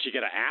 Aren't you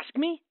going to ask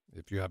me?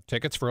 If you have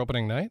tickets for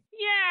opening night?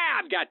 Yeah,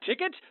 I've got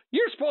tickets.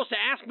 You're supposed to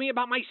ask me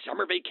about my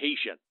summer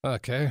vacation.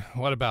 Okay,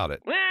 what about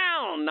it?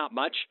 Well, not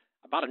much.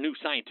 I bought a new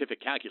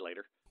scientific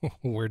calculator.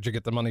 Where'd you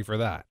get the money for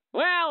that?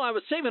 Well, I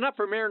was saving up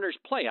for Mariners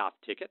playoff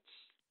tickets.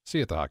 See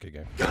you at the hockey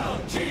game. Go,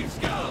 Chiefs,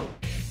 go!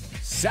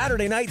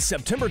 Saturday night,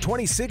 September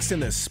 26th in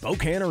the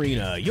Spokane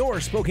Arena.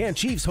 Your Spokane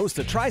Chiefs host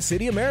the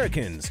Tri-City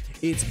Americans.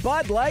 It's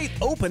Bud Light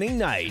opening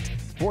night.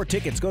 For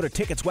tickets, go to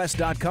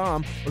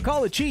ticketswest.com or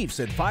call the Chiefs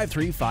at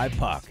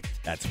 535-PUCK.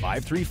 That's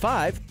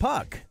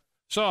 535-PUCK.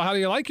 So, how do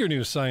you like your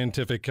new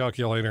scientific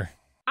calculator?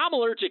 I'm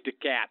allergic to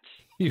cats.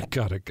 You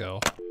gotta go.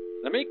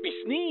 They make me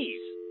sneeze.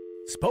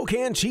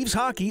 Spokane Chiefs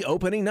hockey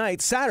opening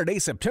night Saturday,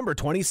 September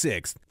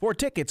 26th. For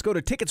tickets, go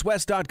to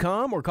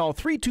ticketswest.com or call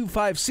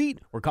 325-SEAT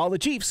or call the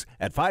Chiefs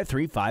at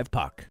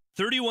 535-PUCK.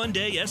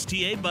 31-day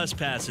STA bus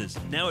passes,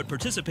 now at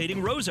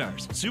participating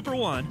Rosars, Super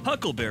One,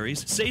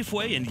 Huckleberries,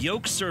 Safeway, and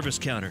Yoke service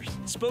counters.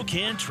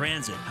 Spokane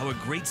Transit, how a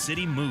great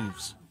city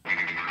moves.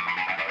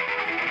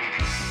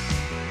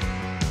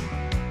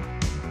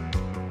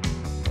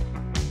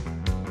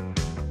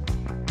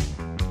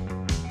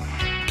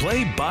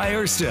 Play buy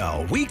or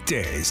sell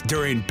weekdays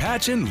during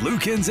Patchin,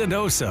 Lukens, and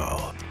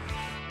Osso.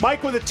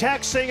 Mike with a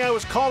text saying I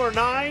was caller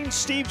 9.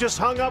 Steve just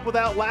hung up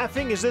without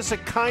laughing. Is this a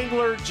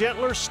kindler,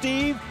 gentler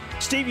Steve?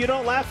 Steve, you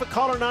don't laugh at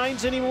caller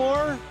 9s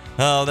anymore?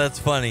 Oh, that's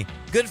funny.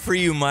 Good for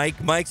you,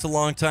 Mike. Mike's a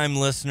longtime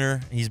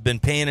listener. He's been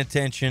paying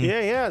attention.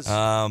 Yeah, he has.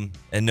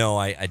 And no,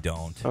 I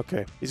don't.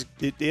 Okay.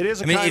 It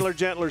is a kindler,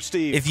 gentler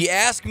Steve. If you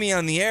ask me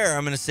on the air,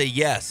 I'm going to say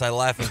yes, I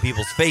laugh in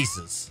people's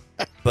faces.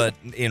 But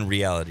in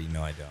reality,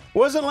 no, I don't.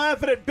 Wasn't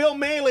laughing at Bill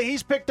Maley.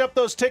 He's picked up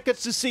those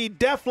tickets to see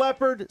Def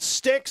Leppard,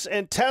 Styx,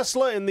 and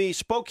Tesla in the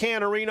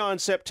Spokane Arena on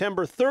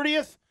September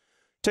 30th.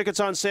 Tickets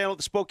on sale at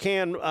the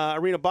Spokane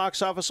Arena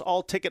box office,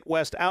 all Ticket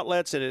West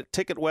outlets, and at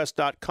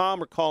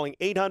ticketwest.com or calling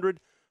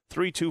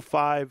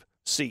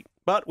 800-325-SEAT.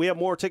 But we have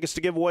more tickets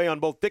to give away on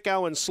both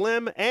Dickow and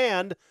Slim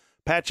and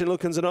Patchin,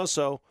 Lukens, and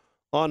Osso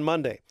on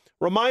Monday.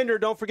 Reminder,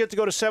 don't forget to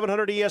go to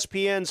 700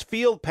 ESPN's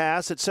Field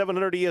Pass at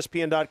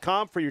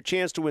 700ESPN.com for your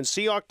chance to win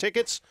Seahawk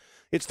tickets.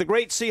 It's the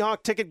Great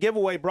Seahawk Ticket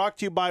Giveaway brought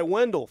to you by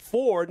Wendell,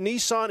 Ford,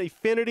 Nissan,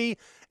 Infiniti,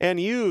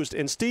 and Used.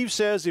 And Steve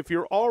says if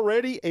you're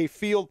already a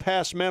Field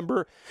Pass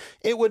member,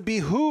 it would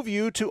behoove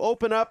you to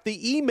open up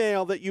the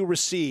email that you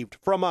received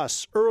from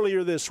us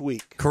earlier this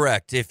week.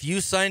 Correct. If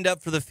you signed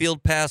up for the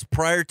Field Pass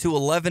prior to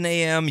 11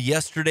 a.m.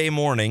 yesterday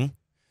morning,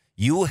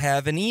 you will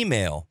have an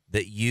email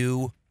that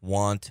you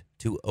want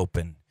to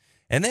open.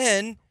 And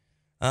then,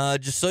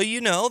 just so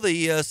you know,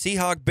 the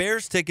Seahawk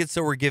Bears tickets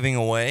that we're giving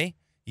away,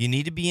 you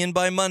need to be in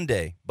by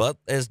Monday. But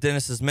as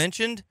Dennis has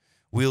mentioned,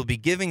 we'll be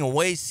giving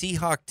away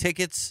Seahawk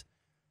tickets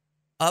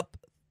up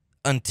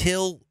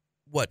until,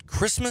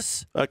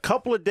 Christmas? A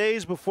couple of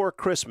days before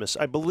Christmas.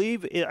 I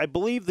believe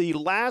the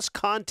last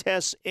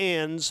contest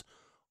ends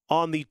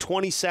on the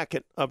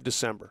 22nd of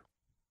December.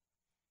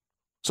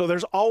 So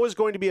there's always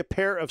going to be a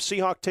pair of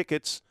Seahawk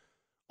tickets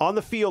on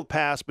the Field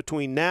Pass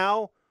between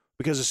now,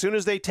 because as soon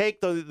as they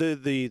take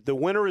the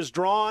winner is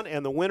drawn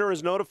and the winner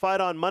is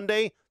notified on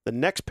Monday, the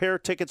next pair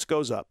of tickets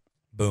goes up.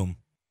 Boom.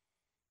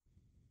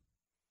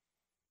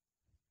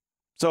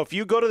 So if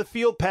you go to the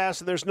Field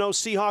Pass and there's no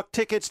Seahawk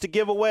tickets to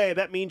give away,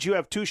 that means you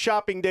have 2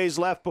 shopping days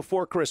left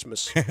before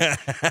Christmas.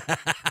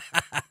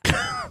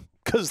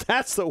 Because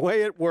that's the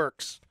way it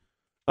works.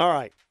 All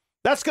right.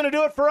 That's going to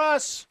do it for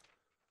us.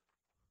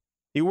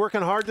 You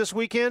working hard this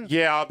weekend?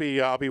 Yeah,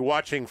 I'll be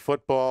watching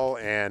football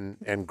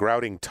and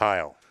grouting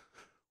tile.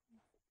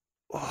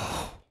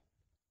 Oh.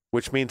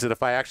 Which means that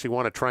if I actually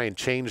want to try and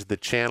change the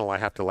channel, I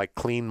have to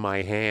clean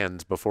my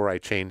hands before I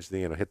change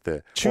hit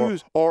the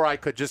choose. Or I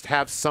could just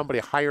have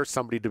hire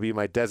somebody to be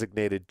my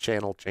designated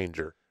channel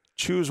changer.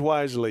 Choose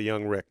wisely,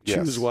 young Rick. Yes.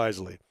 Choose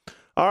wisely.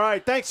 All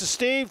right. Thanks to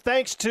Steve.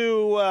 Thanks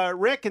to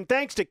Rick, and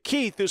thanks to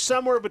Keith, who's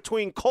somewhere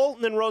between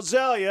Colton and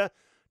Roselia.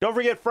 Don't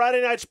forget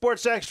Friday Night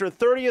Sports Extra,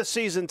 30th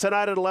season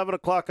tonight at 11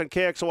 o'clock on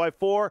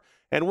KXLY4.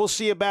 And we'll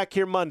see you back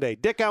here Monday.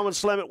 Dickow and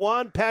Slim at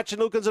 1, Patchin,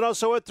 Lukens, and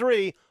Osso at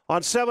 3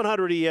 on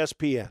 700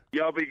 ESPN.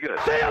 Y'all be good.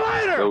 See you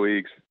later. Go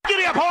Eagles.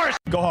 Giddy up, horse.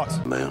 Go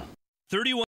Hawks. Man. 31